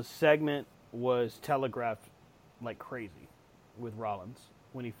the segment was telegraphed like crazy with Rollins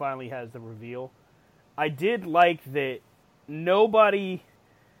when he finally has the reveal. I did like that nobody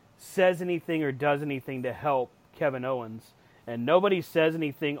says anything or does anything to help Kevin Owens, and nobody says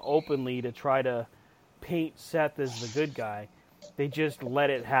anything openly to try to paint Seth as the good guy. They just let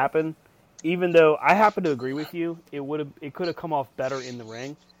it happen. Even though I happen to agree with you, it could have come off better in the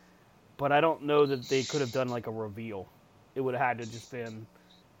ring, but I don't know that they could have done like a reveal. It would have had to just been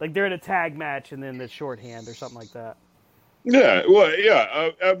like they're in a tag match and then the shorthand or something like that. Yeah, well, yeah.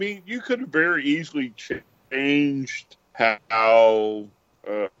 I mean, you could have very easily changed how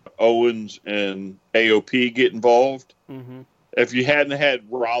Owens and AOP get involved. Mm-hmm. If you hadn't had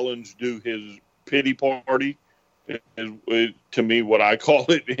Rollins do his pity party, to me, what I call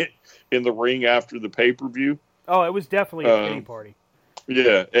it in the ring after the pay-per-view. Oh, it was definitely a pity party.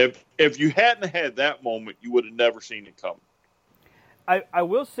 Yeah, if you hadn't had that moment, you would have never seen it coming. I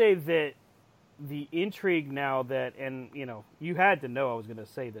will say that the intrigue now that, and you had to know I was going to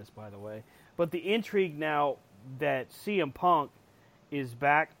say this, by the way, but the intrigue now that CM Punk is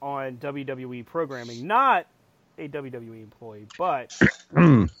back on WWE programming, not a WWE employee, but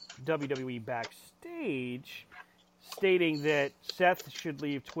WWE backstage, stating that Seth should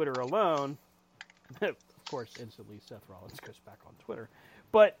leave Twitter alone. Of course, instantly Seth Rollins goes back on Twitter.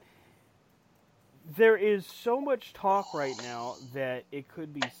 But there is so much talk right now that it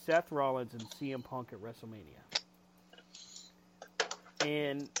could be Seth Rollins and CM Punk at WrestleMania.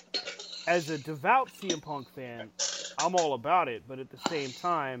 And as a devout CM Punk fan, I'm all about it. But at the same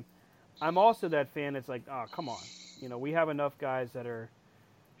time, I'm also that fan that's like, oh, come on. We have enough guys that are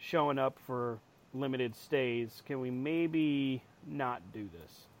showing up for limited stays. Can we maybe not do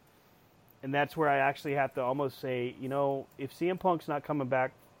this? And that's where I actually have to almost say, if CM Punk's not coming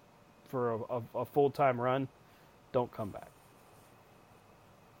back for a full-time run, don't come back.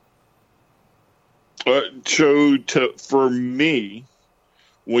 For me,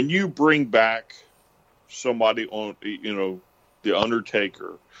 when you bring back somebody on, The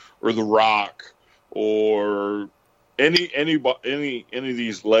Undertaker or The Rock or any of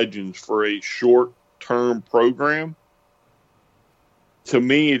these legends for a short-term program, to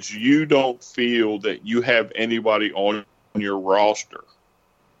me, it's you don't feel that you have anybody on your roster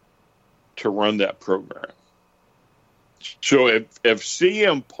to run that program. So if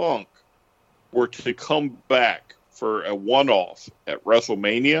CM Punk were to come back for a one-off at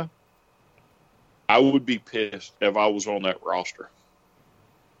WrestleMania, I would be pissed if I was on that roster.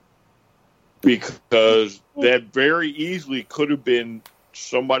 Because that very easily could have been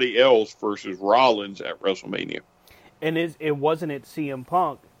somebody else versus Rollins at WrestleMania. And it wasn't CM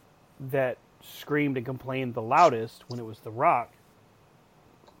Punk that screamed and complained the loudest when it was The Rock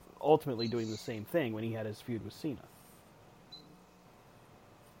ultimately doing the same thing when he had his feud with Cena.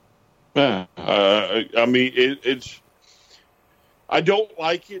 I mean, it's... I don't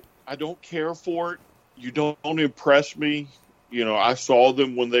like it. I don't care for it. You don't impress me. I saw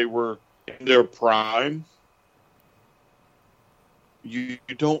them when they were in their prime. You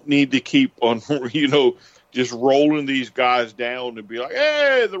don't need to keep on, just rolling these guys down and be like,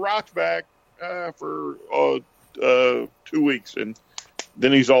 hey, The Rock's back for 2 weeks. And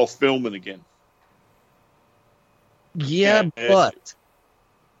then he's all filming again. Yeah, but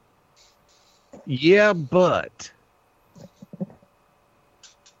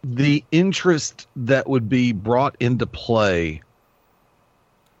the interest that would be brought into play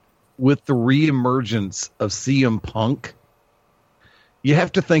with the reemergence of CM Punk, you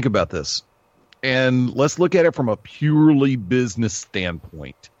have to think about this. And let's look at it from a purely business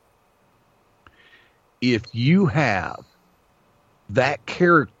standpoint. If you have that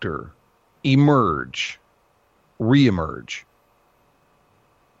character reemerge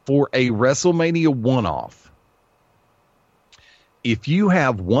for a WrestleMania one-off, if you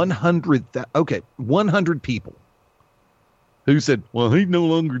have 100 people who said, well, he's no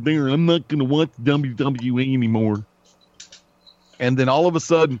longer there, I'm not going to watch WWE anymore. And then all of a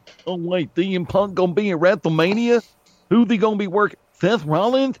sudden, oh, wait, CM Punk going to be at WrestleMania? Who they going to be working? Seth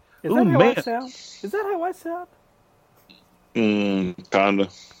Rollins? Is that how I sound? Is that how I sound? Kind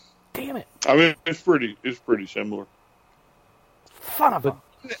of. Damn it. I mean, it's pretty similar. Son of a...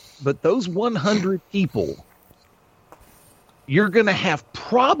 But those 100 people, you're going to have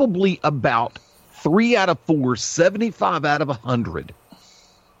probably about 3 out of 4, 75 out of 100,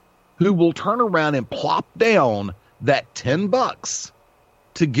 who will turn around and plop down that $10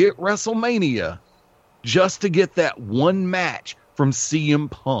 to get WrestleMania just to get that one match from CM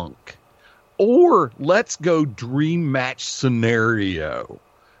Punk. Or let's go dream match scenario,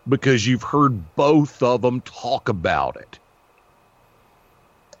 because you've heard both of them talk about it.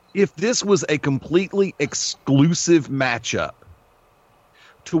 if this was a completely exclusive matchup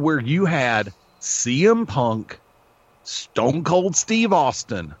to where you had CM Punk, Stone Cold Steve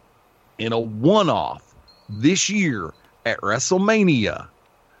Austin in a one-off this year at WrestleMania,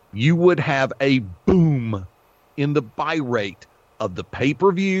 you would have a boom in the buy rate of the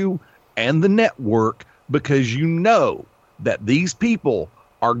pay-per-view and the network, because you know that these people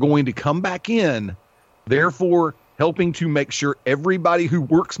are going to come back in, therefore helping to make sure everybody who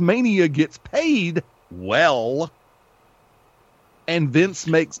works Mania gets paid well. And Vince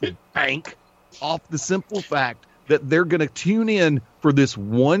makes bank off the simple fact that they're going to tune in for this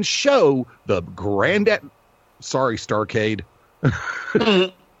one show, the Starcade,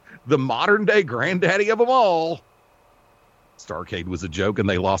 the modern day granddaddy of them all. Starcade was a joke and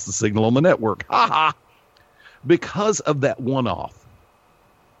they lost the signal on the network. Ha ha. Because of that one-off.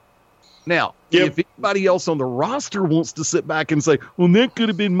 Now, if anybody else on the roster wants to sit back and say, well, that could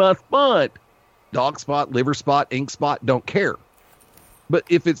have been my spot. Dog spot, liver spot, ink spot, don't care. But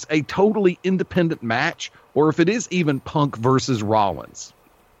if it's a totally independent match, or if it is even Punk versus Rollins,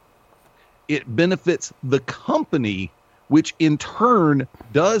 it benefits the company, which in turn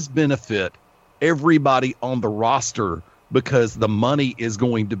does benefit everybody on the roster, because the money is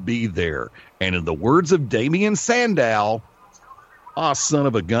going to be there. And in the words of Damian Sandow, son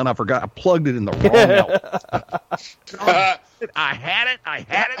of a gun, I forgot. I plugged it in the wrong outlet. I had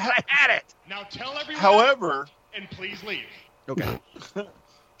it. Now tell everyone. However, and please leave. Okay.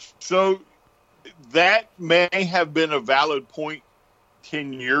 So that may have been a valid point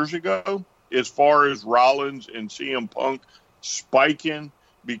 10 years ago as far as Rollins and CM Punk spiking,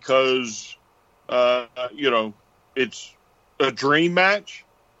 because, it's a dream match.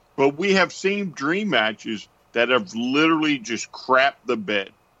 But we have seen dream matches that have literally just crapped the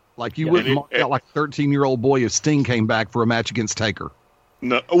bed. Like you wouldn't mark out like a 13-year-old boy if Sting came back for a match against Taker.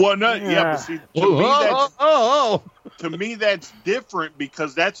 No, well, no, yeah, but see, to me, that's different,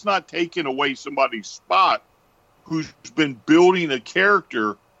 because that's not taking away somebody's spot who's been building a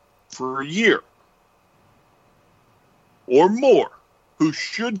character for a year or more, who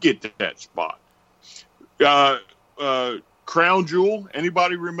should get that spot. Crown Jewel,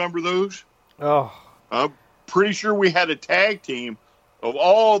 anybody remember those? Oh, I'm pretty sure we had a tag team of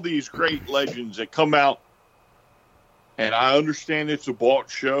all these great legends that come out. And I understand it's a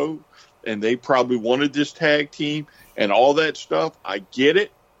bought show, and they probably wanted this tag team and all that stuff. I get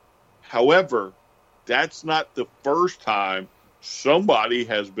it. However, that's not the first time somebody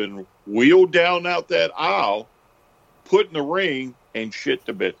has been wheeled down out that aisle, put in the ring, and shit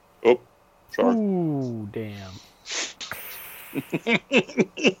the bed. Oh, sorry. Ooh, damn.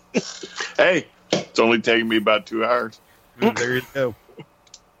 Hey, it's only taking me about 2 hours. There you go.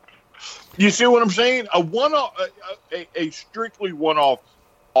 You see what I'm saying? A one-off, a strictly one-off.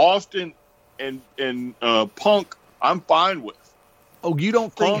 Austin and Punk, I'm fine with. Oh, you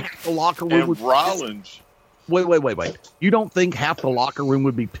don't think half the locker room would Rollins? Wait. You don't think half the locker room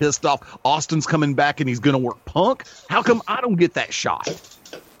would be pissed off? Austin's coming back and he's going to work Punk. How come I don't get that shot?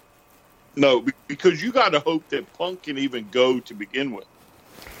 No, because you got to hope that Punk can even go to begin with.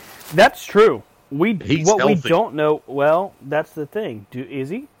 That's true. We healthy. don't know. Well, that's the thing. Is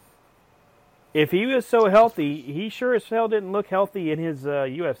he? If he was so healthy, he sure as hell didn't look healthy in his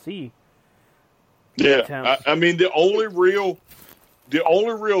UFC. Yeah, I mean the only real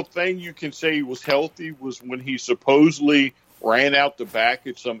thing you can say he was healthy was when he supposedly ran out the back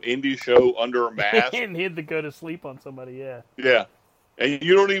at some indie show under a mask and he had to go to sleep on somebody. Yeah. Yeah, and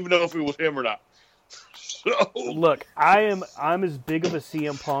you don't even know if it was him or not. So look, I'm as big of a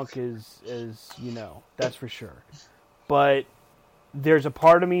CM Punk as you know, that's for sure. But there's a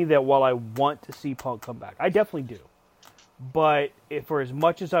part of me that while I want to see Punk come back, I definitely do. But for as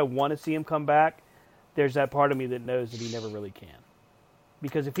much as I want to see him come back, there's that part of me that knows that he never really can.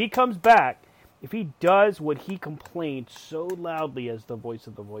 Because if he comes back, if he does what he complained so loudly as the voice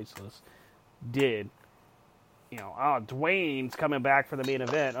of the voiceless did, Dwayne's coming back for the main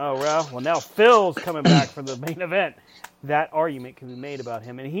event. Oh, well, now Phil's coming back for the main event. That argument can be made about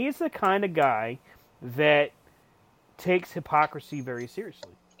him. And he's the kind of guy that takes hypocrisy very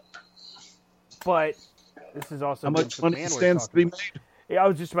seriously. But this is also how much money stands to be made? Yeah, I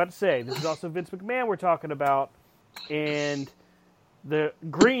was just about to say, this is also Vince McMahon we're talking about, and the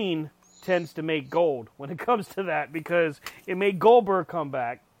green tends to make gold when it comes to that, because it made Goldberg come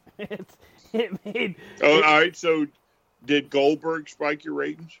back. All right, so did Goldberg spike your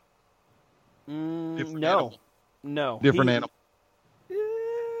ratings? No. Different animal.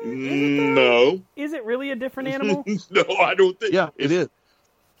 No. Is it really a different animal? No, I don't think. Yeah, it is.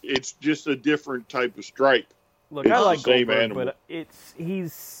 It's just a different type of stripe. Look, It's I like the same Goldberg, animal. but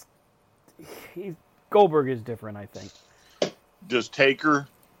he's Goldberg is different, I think. Does Taker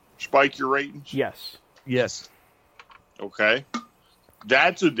spike your ratings? Yes. Yes. Okay.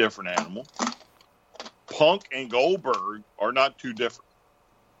 That's a different animal. Punk and Goldberg are not too different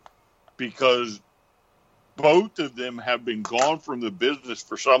because both of them have been gone from the business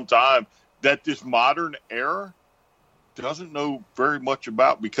for some time that this modern era doesn't know very much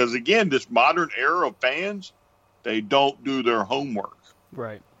about because, again, this modern era of fans, they don't do their homework.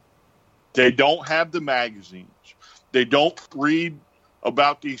 Right. They don't have the magazines. They don't read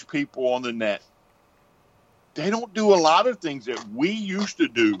about these people on the net. They don't do a lot of things that we used to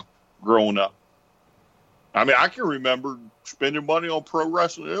do growing up. I mean, I can remember spending money on Pro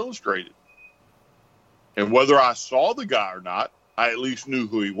Wrestling Illustrated. And whether I saw the guy or not, I at least knew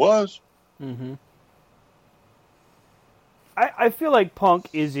who he was. Mm-hmm. I feel like Punk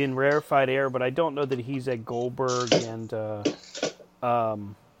is in rarefied air, but I don't know that he's at Goldberg and I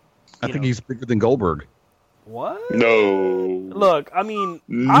think he's bigger than Goldberg. What? No. Look, I mean,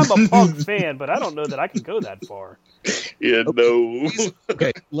 I'm a Punk fan, but I don't know that I can go that far. Yeah, no.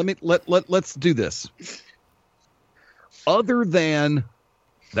 Okay, let's do this. Other than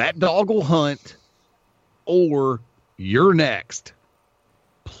that dog will hunt or you're next,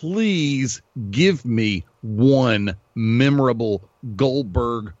 please give me one memorable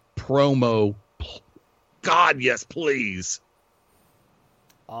Goldberg promo. God, yes, please.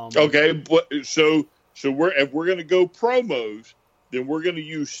 Okay, but so if we're going to go promos, then we're going to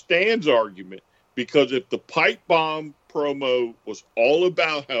use Stan's argument because if the pipe bomb promo was all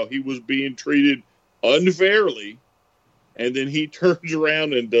about how he was being treated unfairly, and then he turns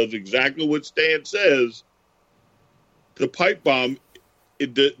around and does exactly what Stan says, the pipe bomb,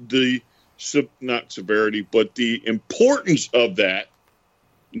 not severity, but the importance of that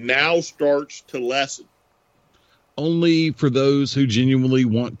now starts to lessen. Only for those who genuinely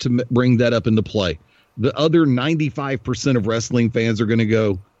want to bring that up into play. The other 95% of wrestling fans are going to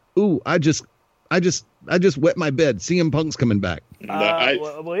go, "Ooh, I just wet my bed. CM Punk's coming back." I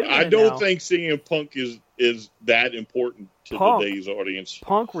don't think CM Punk is that important to today's audience.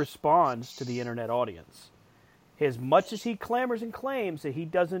 Punk responds to the internet audience. As much as he clamors and claims that he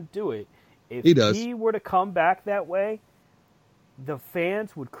doesn't do it, if he were to come back that way, the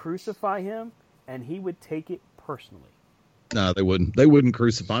fans would crucify him, and he would take it personally. No, they wouldn't. They wouldn't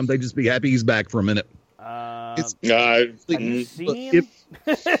crucify him. They'd just be happy he's back for a minute. Have you seen him?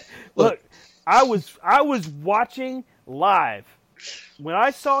 Look, I was watching live when I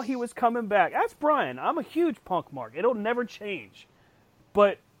saw he was coming back. That's Brian. I'm a huge Punk mark. It'll never change.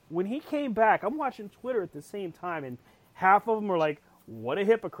 But when he came back, I'm watching Twitter at the same time, and half of them were like, "What a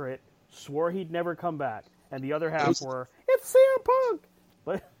hypocrite! Swore he'd never come back," and the other half were, "It's CM Punk."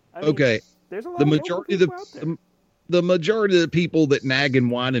 But I mean, okay, there's a lot the of majority people out there. The majority of the people that nag and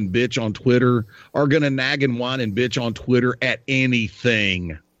whine and bitch on Twitter are going to nag and whine and bitch on Twitter at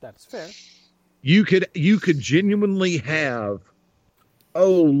anything. That's fair. You could genuinely have,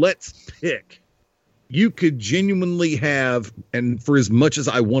 let's pick. You could genuinely have, and for as much as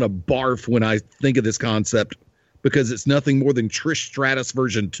I want to barf when I think of this concept, because it's nothing more than Trish Stratus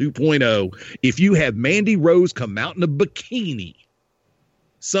version 2.0, if you have Mandy Rose come out in a bikini,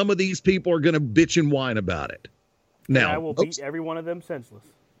 some of these people are going to bitch and whine about it. Now, and I will beat every one of them senseless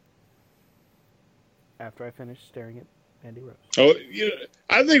after I finish staring at Mandy Rose. Oh,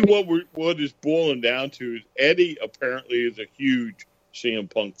 I think what is boiling down to is Eddie apparently is a huge CM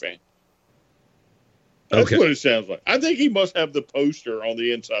Punk fan. That's what it sounds like. I think he must have the poster on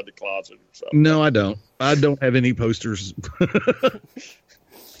the inside the closet or something. No, I don't. I don't have any posters.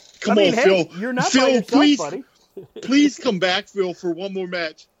 Come on, Phil. You're not Phil, by yourself, please, buddy. please come back, Phil, for one more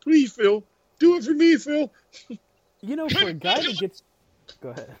match. Please, Phil. Do it for me, Phil. For a guy that gets... Go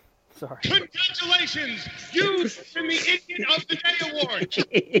ahead. Sorry. Congratulations! You win the Idiot of the Day award.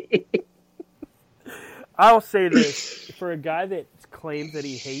 I'll say this. For a guy that claims that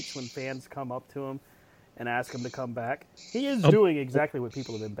he hates when fans come up to him and ask him to come back, he is doing exactly what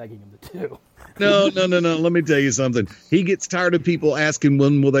people have been begging him to do. No. Let me tell you something. He gets tired of people asking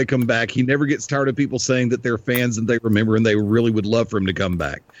when will they come back. He never gets tired of people saying that they're fans and they remember and they really would love for him to come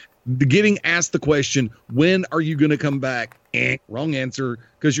back. Getting asked the question, when are you going to come back? Wrong answer,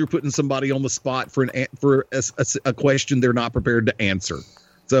 because you're putting somebody on the spot for a question they're not prepared to answer.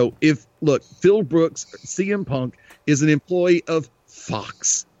 So Phil Brooks, CM Punk, is an employee of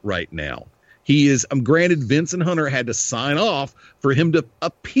Fox right now. He is, granted, Vincent Hunter had to sign off for him to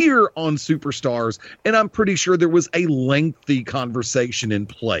appear on Superstars, and I'm pretty sure there was a lengthy conversation in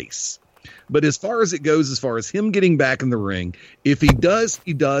place. But as far as it goes, as far as him getting back in the ring, if he does,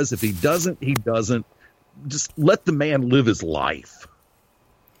 he does. If he doesn't, he doesn't. just let the man live his life.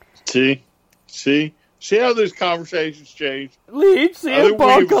 See how these conversations change. Leave CM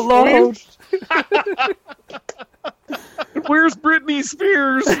Punk alone. Where's Britney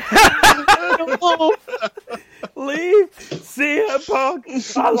Spears? Leave CM Punk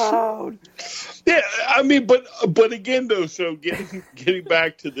alone. Yeah, I mean, but again, though, so getting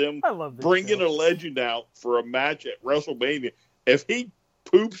back to them bringing a legend out for a match at WrestleMania, if he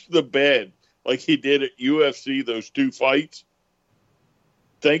poops the bed like he did at UFC, those 2 fights,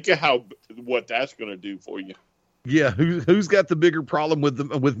 think of what that's going to do for you. Yeah, who's got the bigger problem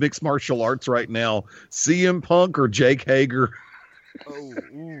with mixed martial arts right now, CM Punk or Jake Hager? Oh,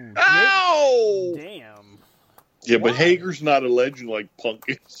 ow! Damn. Yeah, but Hager's not a legend like Punk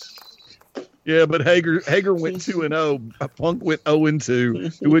is. Yeah, but Hager went 2-0. Punk went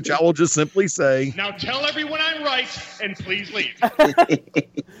 0-2, to which I will just simply say, Now tell everyone I'm right, and please leave.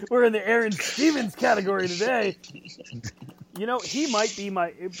 We're in the Aaron Stevens category today. You know, he might be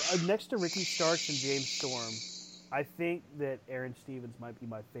my next to Ricky Starks and James Storm. I think that Aaron Stevens might be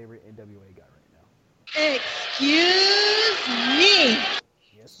my favorite NWA guy right now. Excuse me.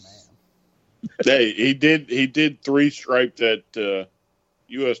 Yes, ma'am. Hey, he did 3 stripes at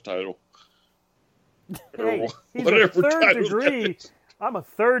U.S. title. Hey, he's Whatever a third title degree. I'm a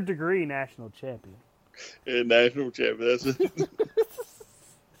third degree national champion. Yeah, national champion. That's it.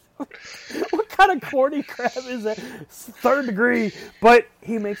 What kind of corny crap is that? Third degree, but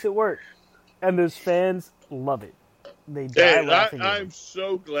he makes it work, and those fans love it. They die laughing. I'm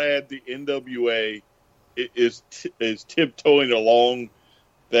so glad the NWA is tiptoeing along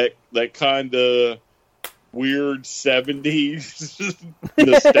that kind of weird 70s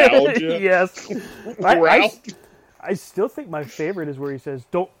nostalgia. Yes, I still think my favorite is where he says,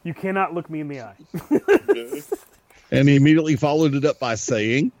 "You cannot look me in the eye." and he immediately followed it up by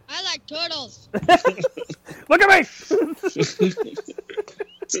saying, I like turtles. Look at me.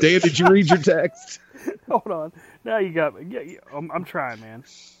 Stan, did you read your text? Hold on. Now you got me. Yeah, I'm trying, man.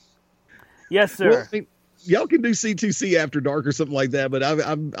 Yes, sir. Well, I mean, y'all can do C2C After Dark or something like that, but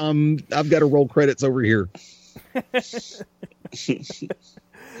I've got to roll credits over here.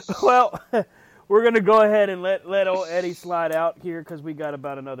 Well, we're gonna go ahead and let old Eddie slide out here because we got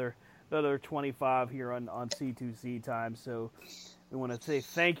about another 25 here on C2C time. So we want to say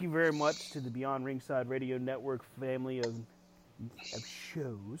thank you very much to the Beyond Ringside Radio Network family of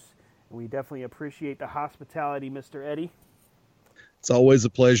shows. We definitely appreciate the hospitality, Mr. Eddie. It's always a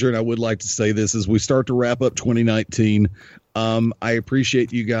pleasure, and I would like to say this as we start to wrap up 2019. I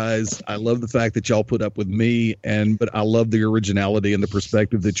appreciate you guys. I love the fact that y'all put up with me, but I love the originality and the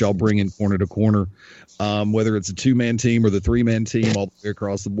perspective that y'all bring in corner to corner. Whether it's a 2-man team or the 3-man team, all the way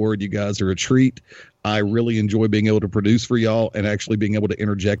across the board, you guys are a treat. I really enjoy being able to produce for y'all and actually being able to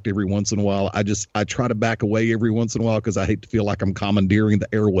interject every once in a while. I try to back away every once in a while because I hate to feel like I'm commandeering the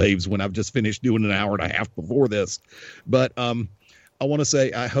airwaves when I've just finished doing an hour and a half before this. But I want to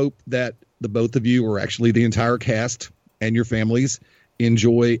say I hope that the both of you, or actually the entire cast and your families,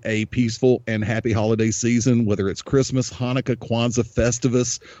 enjoy a peaceful and happy holiday season, whether it's Christmas, Hanukkah, Kwanzaa,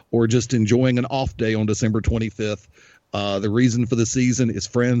 Festivus, or just enjoying an off day on December 25th. The reason for the season is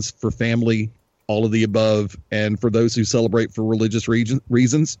friends, for family, all of the above, and for those who celebrate for religious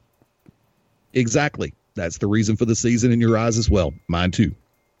reasons. Exactly. That's the reason for the season in your eyes as well. Mine too.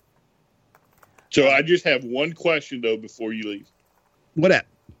 So I just have one question, though, before you leave. What at?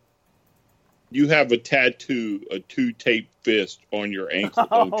 You have a tattoo, a 2-tape fist on your ankle,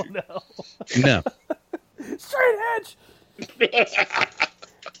 don't you? No. No. Straight edge.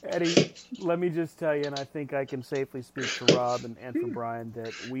 Eddie, let me just tell you, and I think I can safely speak for Rob and for Brian,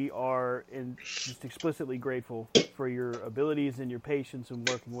 that we are just explicitly grateful for your abilities and your patience in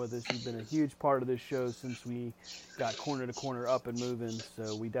working with us. You've been a huge part of this show since we got corner to corner up and moving,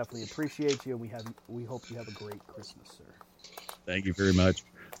 so we definitely appreciate you, and we hope you have a great Christmas, sir. Thank you very much.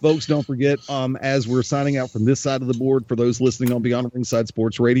 Folks, don't forget, as we're signing out from this side of the board, for those listening on Beyond Ringside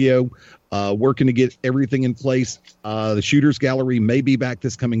Sports Radio, working to get everything in place. The Shooters Gallery may be back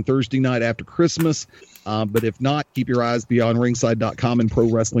this coming Thursday night after Christmas. But if not, keep your eyes beyondringside.com and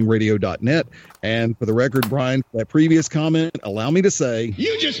prowrestlingradio.net. And for the record, Brian, that previous comment, allow me to say...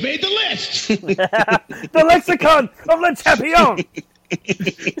 You just made the list! The lexicon of Le Champion!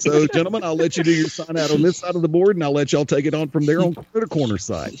 So, gentlemen, I'll let you do your sign out on this side of the board, and I'll let y'all take it on from there on the corner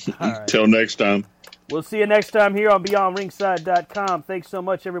side. All right. Till next time. We'll see you next time here on BeyondRingside.com. Thanks so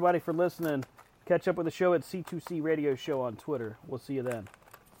much, everybody, for listening. Catch up with the show at C2C Radio Show on Twitter. We'll see you then.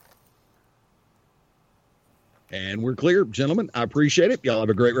 And we're clear, gentlemen. I appreciate it. Y'all have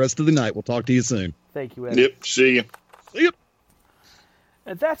a great rest of the night. We'll talk to you soon. Thank you, Eddie. Yep. See you. See you.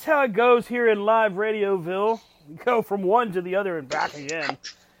 And that's how it goes here in live Radioville. We go from one to the other and back again.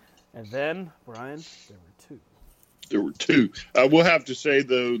 And then, Brian, there were two. There were two. I will have to say,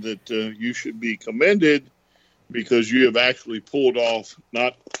 though, that you should be commended because you have actually pulled off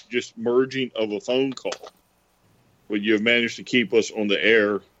not just merging of a phone call, but you have managed to keep us on the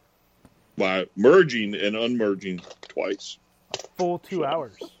air by merging and unmerging twice. Full 2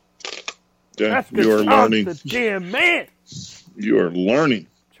 hours. Yeah, That's you are learning. The damn man. You are learning.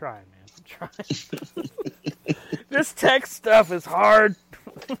 I'm trying, man. I'm trying. This tech stuff is hard.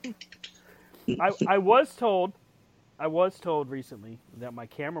 I was told recently that my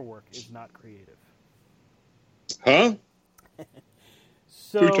camera work is not creative. Huh?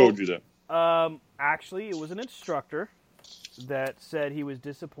 So, who told you that? Actually, it was an instructor that said he was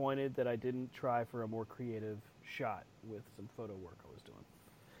disappointed that I didn't try for a more creative shot with some photo work I was doing.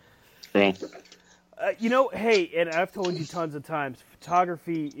 Well, hey, and I've told you tons of times,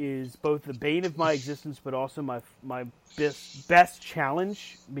 photography is both the bane of my existence, but also my best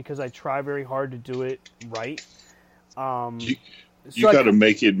challenge because I try very hard to do it right. You got to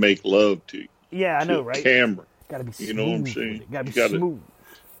make it make love to you. Yeah, I know, right? Camera. Got to be smooth. You know what I'm saying? Got to be smooth.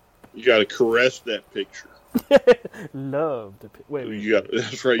 You got to caress that picture. Love the picture. Wait.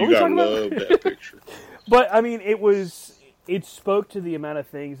 That's right. You got to love that picture. But I mean, it spoke to the amount of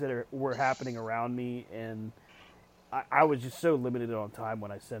things that were happening around me, and I was just so limited on time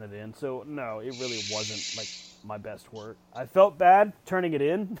when I sent it in. So no, it really wasn't like my best work. I felt bad turning it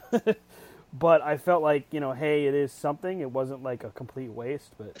in, but I felt like hey, it is something. It wasn't like a complete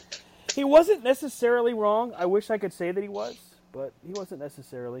waste, but he wasn't necessarily wrong. I wish I could say that he was, but he wasn't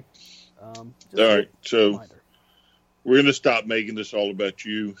necessarily. All right, so we're going to stop making this all about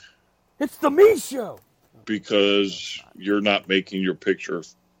you. It's the me show. Because you're not making your picture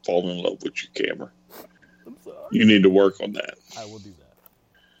fall in love with your camera. I'm sorry. You need to work on that. I will do that.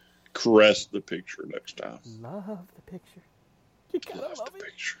 Caress the picture next time. Love the picture. You gotta love the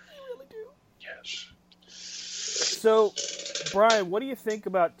picture. You really do. Yes. So, Brian, what do you think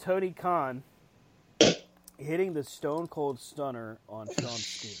about Tony Khan hitting the Stone Cold Stunner on Sean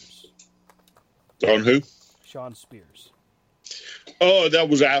Spears? On who? Sean Spears. Oh, that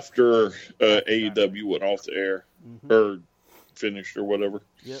was after AEW went off the air or finished or whatever.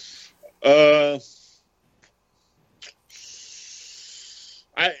 Yep.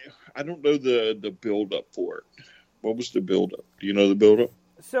 I don't know the build up for it. What was the build up? Do you know the build up?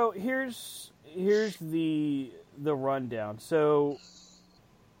 So here's the rundown. So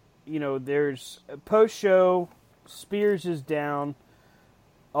there's a post show. Spears is down.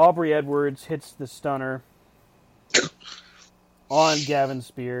 Aubrey Edwards hits the stunner on Gavin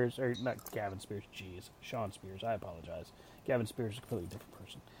Spears, or not Gavin Spears, Sean Spears, I apologize. Gavin Spears is a completely different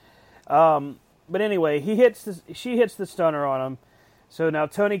person. But anyway, she hits the stunner on him. So now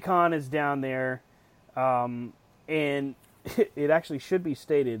Tony Khan is down there, and it actually should be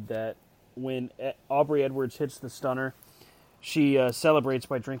stated that when Aubrey Edwards hits the stunner, she celebrates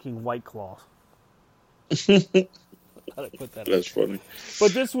by drinking White Claw. Put that That's funny.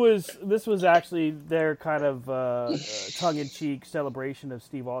 But this was actually their kind of tongue-in-cheek celebration of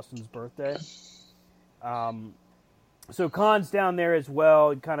Steve Austin's birthday. So Khan's down there as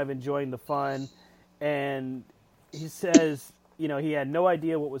well, kind of enjoying the fun, and he says, he had no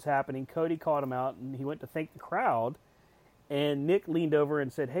idea what was happening. Cody called him out, and he went to thank the crowd, and Nick leaned over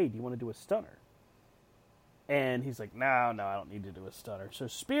and said, "Hey, do you want to do a stunner?" And he's like, no, I don't need to do a stunner. So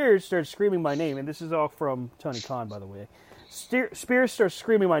Spears starts screaming my name, and this is all from Tony Khan, by the way. Spears starts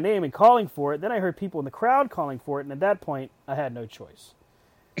screaming my name and calling for it. Then I heard people in the crowd calling for it, and at that point, I had no choice.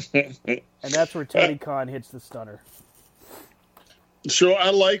 And that's where Tony Khan hits the stunner. So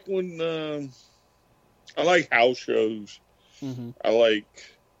I like when I like house shows. Mm-hmm. I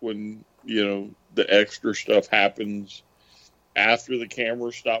like when the extra stuff happens after the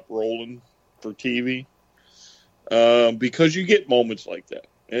cameras stop rolling for TV. Because you get moments like that.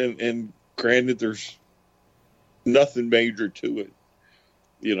 And granted, there's nothing major to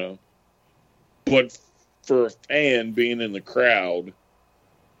it, But for a fan being in the crowd,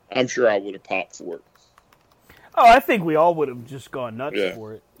 I'm sure I would have popped for it. Oh, I think we all would have just gone nuts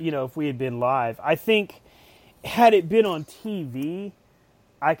for it, if we had been live. I think, had it been on TV,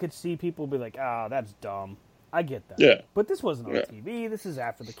 I could see people be like, that's dumb. I get that. Yeah. But this wasn't on TV. This is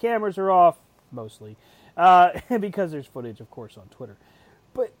after the cameras are off, mostly. Because there's footage, of course, on Twitter.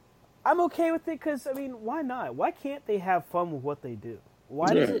 But I'm okay with it because, why not? Why can't they have fun with what they do?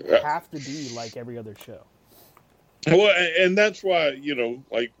 Why does it have to be like every other show? Well, and that's why,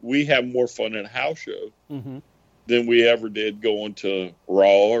 we have more fun at a house show than we ever did going to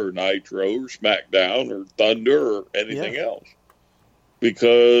Raw or Nitro or SmackDown or Thunder or anything else.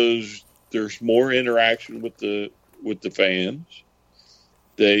 because there's more interaction with the fans.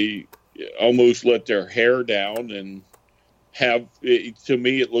 They almost let their hair down and have. To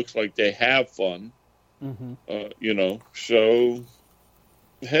me, it looks like they have fun. Mm-hmm. So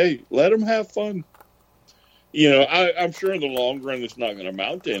hey, let them have fun. I'm sure in the long run it's not going to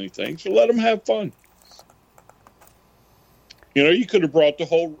amount to anything. So let them have fun. You could have brought the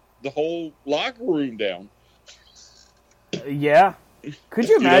whole locker room down. Yeah. Could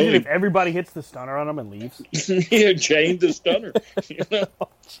you imagine if everybody hits the stunner on them and leaves? Yeah, chain the stunner. Oh,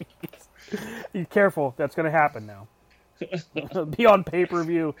 jeez. Be careful. That's going to happen now. Be on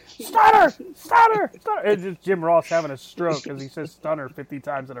pay-per-view. Stunner! Stunner! Stunner! It's just Jim Ross having a stroke because he says stunner 50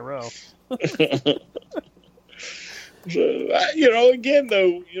 times in a row. So, again,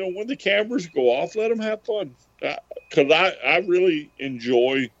 though, when the cameras go off, let them have fun. Because I really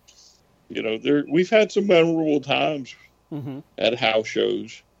enjoy, we've had some memorable times at house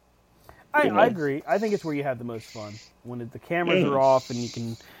shows. I agree. I think it's where you have the most fun. When the cameras are off and you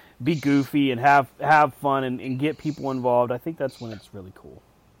can be goofy and have fun and get people involved. I think that's when it's really cool.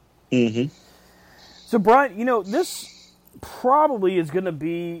 Mm-hmm. So, Brian, this probably is going to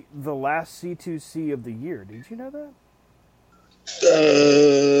be the last C2C of the year. Did you know that?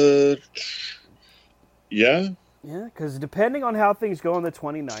 Yeah. Yeah, because depending on how things go on the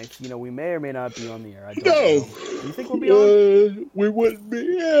 29th, we may or may not be on the air. I don't know. Do you think we'll be on? We wouldn't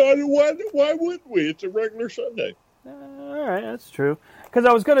be. Yeah, why wouldn't we? It's a regular Sunday. All right, that's true. Because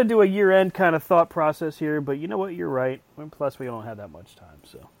I was going to do a year-end kind of thought process here, but you know what? You're right. And plus, we don't have that much time,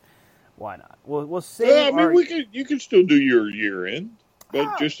 so why not? We'll save. You can still do your year-end,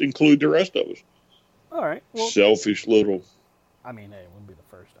 but just include the rest of us. All right. Well, selfish little. I mean, hey, it wouldn't be the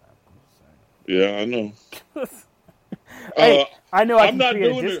first time. Yeah, I know. Hey, I know. I'm not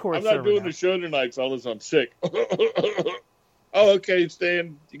doing the show tonight, fellas. I'm sick. Oh, okay,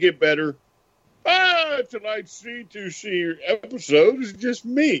 Stan. You get better. Tonight's C2C episode is just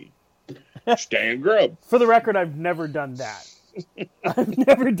me, Stan Grubb. For the record, I've never done that. I've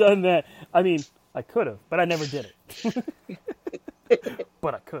never done that. I mean, I could have, but I never did it.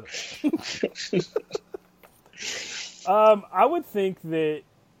 But I could have. I would think that,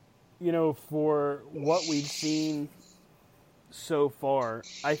 for what we've seen so far,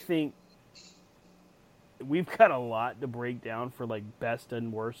 I think we've got a lot to break down for best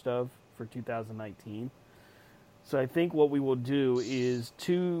and worst of for 2019. So I think what we will do is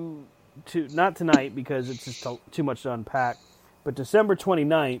not tonight because it's just too much to unpack, but December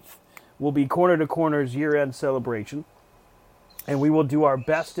 29th will be Corner to Corner's year-end celebration, and we will do our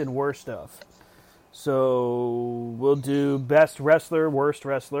best and worst of. So we'll do best wrestler, worst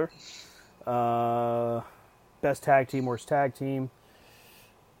wrestler, best tag team, worst tag team,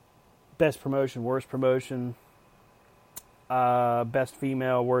 best promotion, worst promotion, best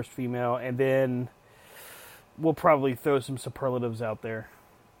female, worst female, and then we'll probably throw some superlatives out there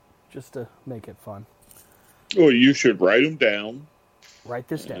just to make it fun. Well, you should write them down. Write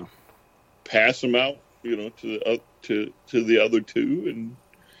this down. Pass them out, to the other two, and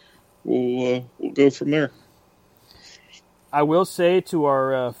we'll go from there. I will say to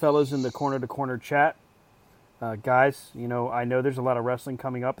our fellows in the Corner to Corner chat, guys, I know there's a lot of wrestling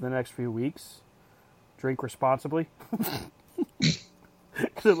coming up in the next few weeks. Drink responsibly.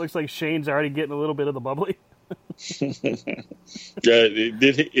 Because it looks like Shane's already getting a little bit of the bubbly. Yeah,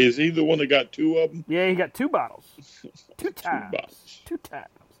 is he the one that got two of them? Yeah, he got 2 bottles. 2 times. 2 times.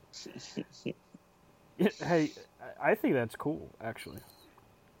 Hey, I think that's cool, actually.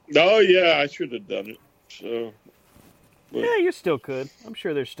 Oh, yeah, I should have done it. So, yeah, you still could. I'm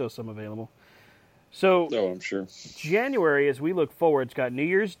sure there's still some available. So, I'm sure. January, as we look forward, it's got New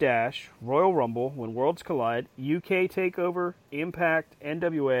Year's Dash, Royal Rumble, When Worlds Collide, UK TakeOver, Impact,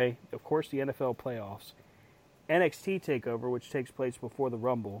 NWA, of course the NFL playoffs, NXT TakeOver, which takes place before the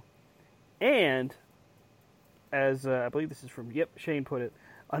Rumble, and, as I believe this is from, Shane put it,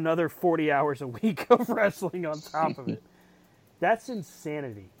 another 40 hours a week of wrestling on top of it. That's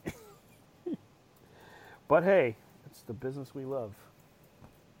insanity. But hey, it's the business we love.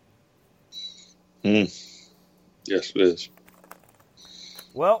 Yes, it is.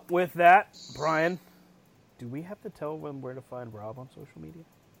 Well, with that, Brian, do we have to tell them where to find Rob on social media?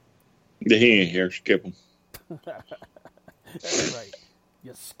 He ain't here. Skip him. That's right.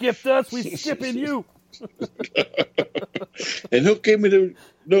 You skipped us, we skipping you. And who gave me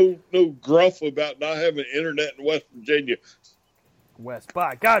no gruff about not having internet in West Virginia? West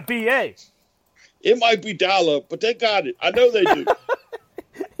by God, BA. It might be dial-up, but they got it. I know they do.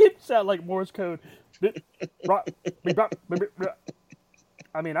 It sounds like Morse code. I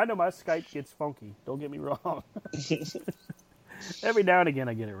mean, I know my Skype gets funky. Don't get me wrong. Every now and again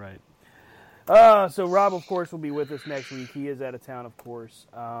I get it right. So Rob, of course, will be with us next week. He is out of town, of course.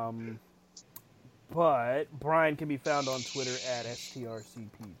 But Brian can be found on Twitter at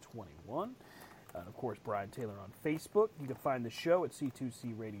STRCP21. And, of course, Brian Taylor on Facebook. You can find the show at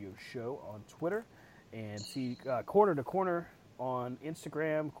C2C Radio Show on Twitter. And see Corner to Corner on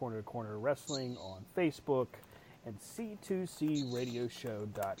Instagram, Corner to Corner Wrestling on Facebook, and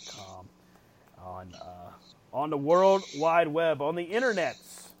C2CRadioshow.com on the World Wide Web, on the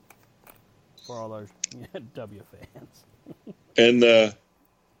internets, for all our W fans. And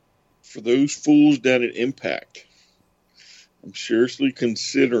for those fools down at Impact, I'm seriously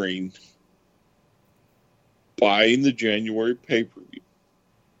considering buying the January pay-per-view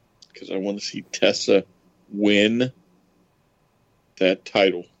because I want to see Tessa win that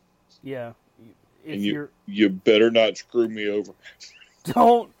title. Yeah. And you better not screw me over.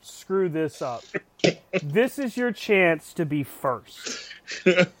 Don't screw this up. This is your chance to be first.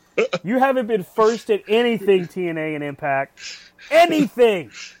 You haven't been first at anything, TNA and Impact.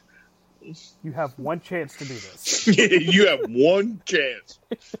 Anything! You have one chance to do this. You have one chance.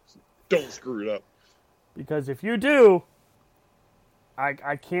 Don't screw it up. Because if you do,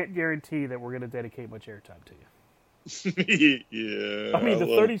 I can't guarantee that we're going to dedicate much airtime to you. Yeah. I mean, the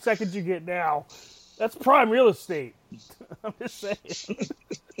 30 seconds you get now, that's prime real estate. I'm just saying.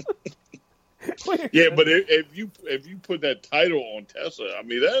 Yeah, but if you put that title on Tessa, I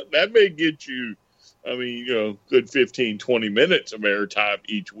mean, that may get you, I mean, good 15, 20 minutes of airtime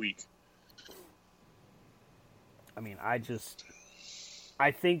each week. I mean, I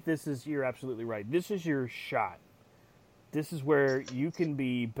think you're absolutely right. This is your shot. This is where you can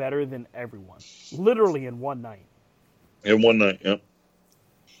be better than everyone. Literally in one night. In one night, yeah.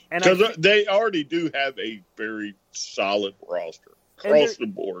 Because they already do have a very solid roster across the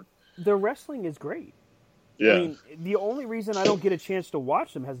board. Their wrestling is great. Yeah. I mean, the only reason I don't get a chance to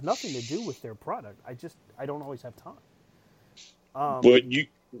watch them has nothing to do with their product. I don't always have time. But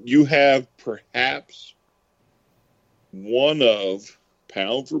you have perhaps one of,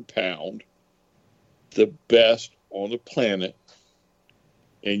 pound for pound, the best on the planet,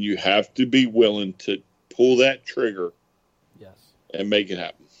 and you have to be willing to pull that trigger. Yes. And make it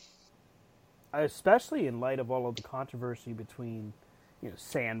happen. Especially in light of all of the controversy between,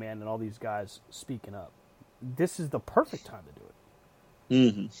 Sandman and all these guys speaking up. This is the perfect time to do it.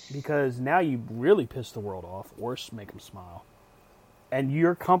 Mm-hmm. Because now you really piss the world off, or make them smile. And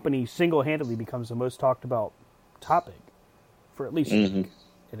your company single-handedly becomes the most talked about topic for at least a week.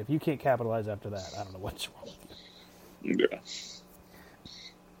 And if you can't capitalize after that, I don't know what's wrong with you. Yeah.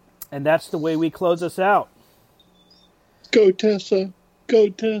 And that's the way we close us out. Go Tessa. Go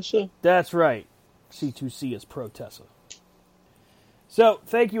Tessa. That's right. C2C is pro Tessa. So,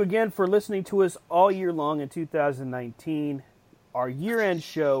 thank you again for listening to us all year long in 2019. Our year-end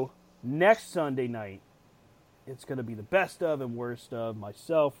show next Sunday night. It's going to be the best of and worst of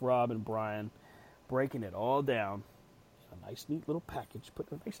myself, Rob, and Brian breaking it all down. A nice, neat little package,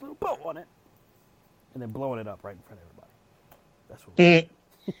 putting a nice little bow on it, and then blowing it up right in front of everybody. That's what we're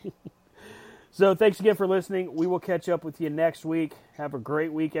doing. So, thanks again for listening. We will catch up with you next week. Have a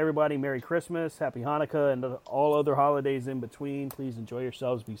great week, everybody. Merry Christmas, Happy Hanukkah, and all other holidays in between. Please enjoy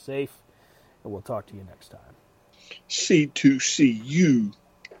yourselves, be safe, and we'll talk to you next time. C2C you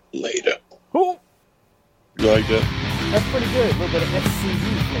later. Who? You like that? That's pretty good. A little bit of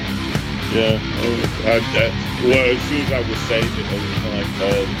SCU flavor. Yeah. Well, as soon as I was saying it, I was like,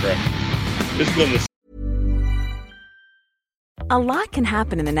 oh, crap. This is going to... A lot can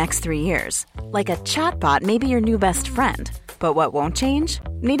happen in the next 3 years. Like a chatbot may be your new best friend. But what won't change?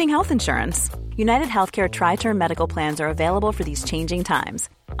 Needing health insurance. United Healthcare Tri-Term Medical Plans are available for these changing times.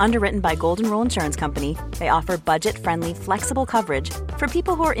 Underwritten by Golden Rule Insurance Company, they offer budget-friendly, flexible coverage for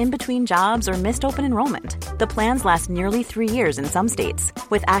people who are in between jobs or missed open enrollment. The plans last nearly 3 years in some states,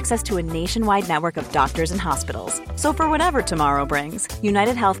 with access to a nationwide network of doctors and hospitals. So for whatever tomorrow brings,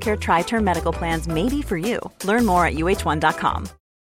 United Healthcare Tri-Term Medical Plans may be for you. Learn more at uh1.com.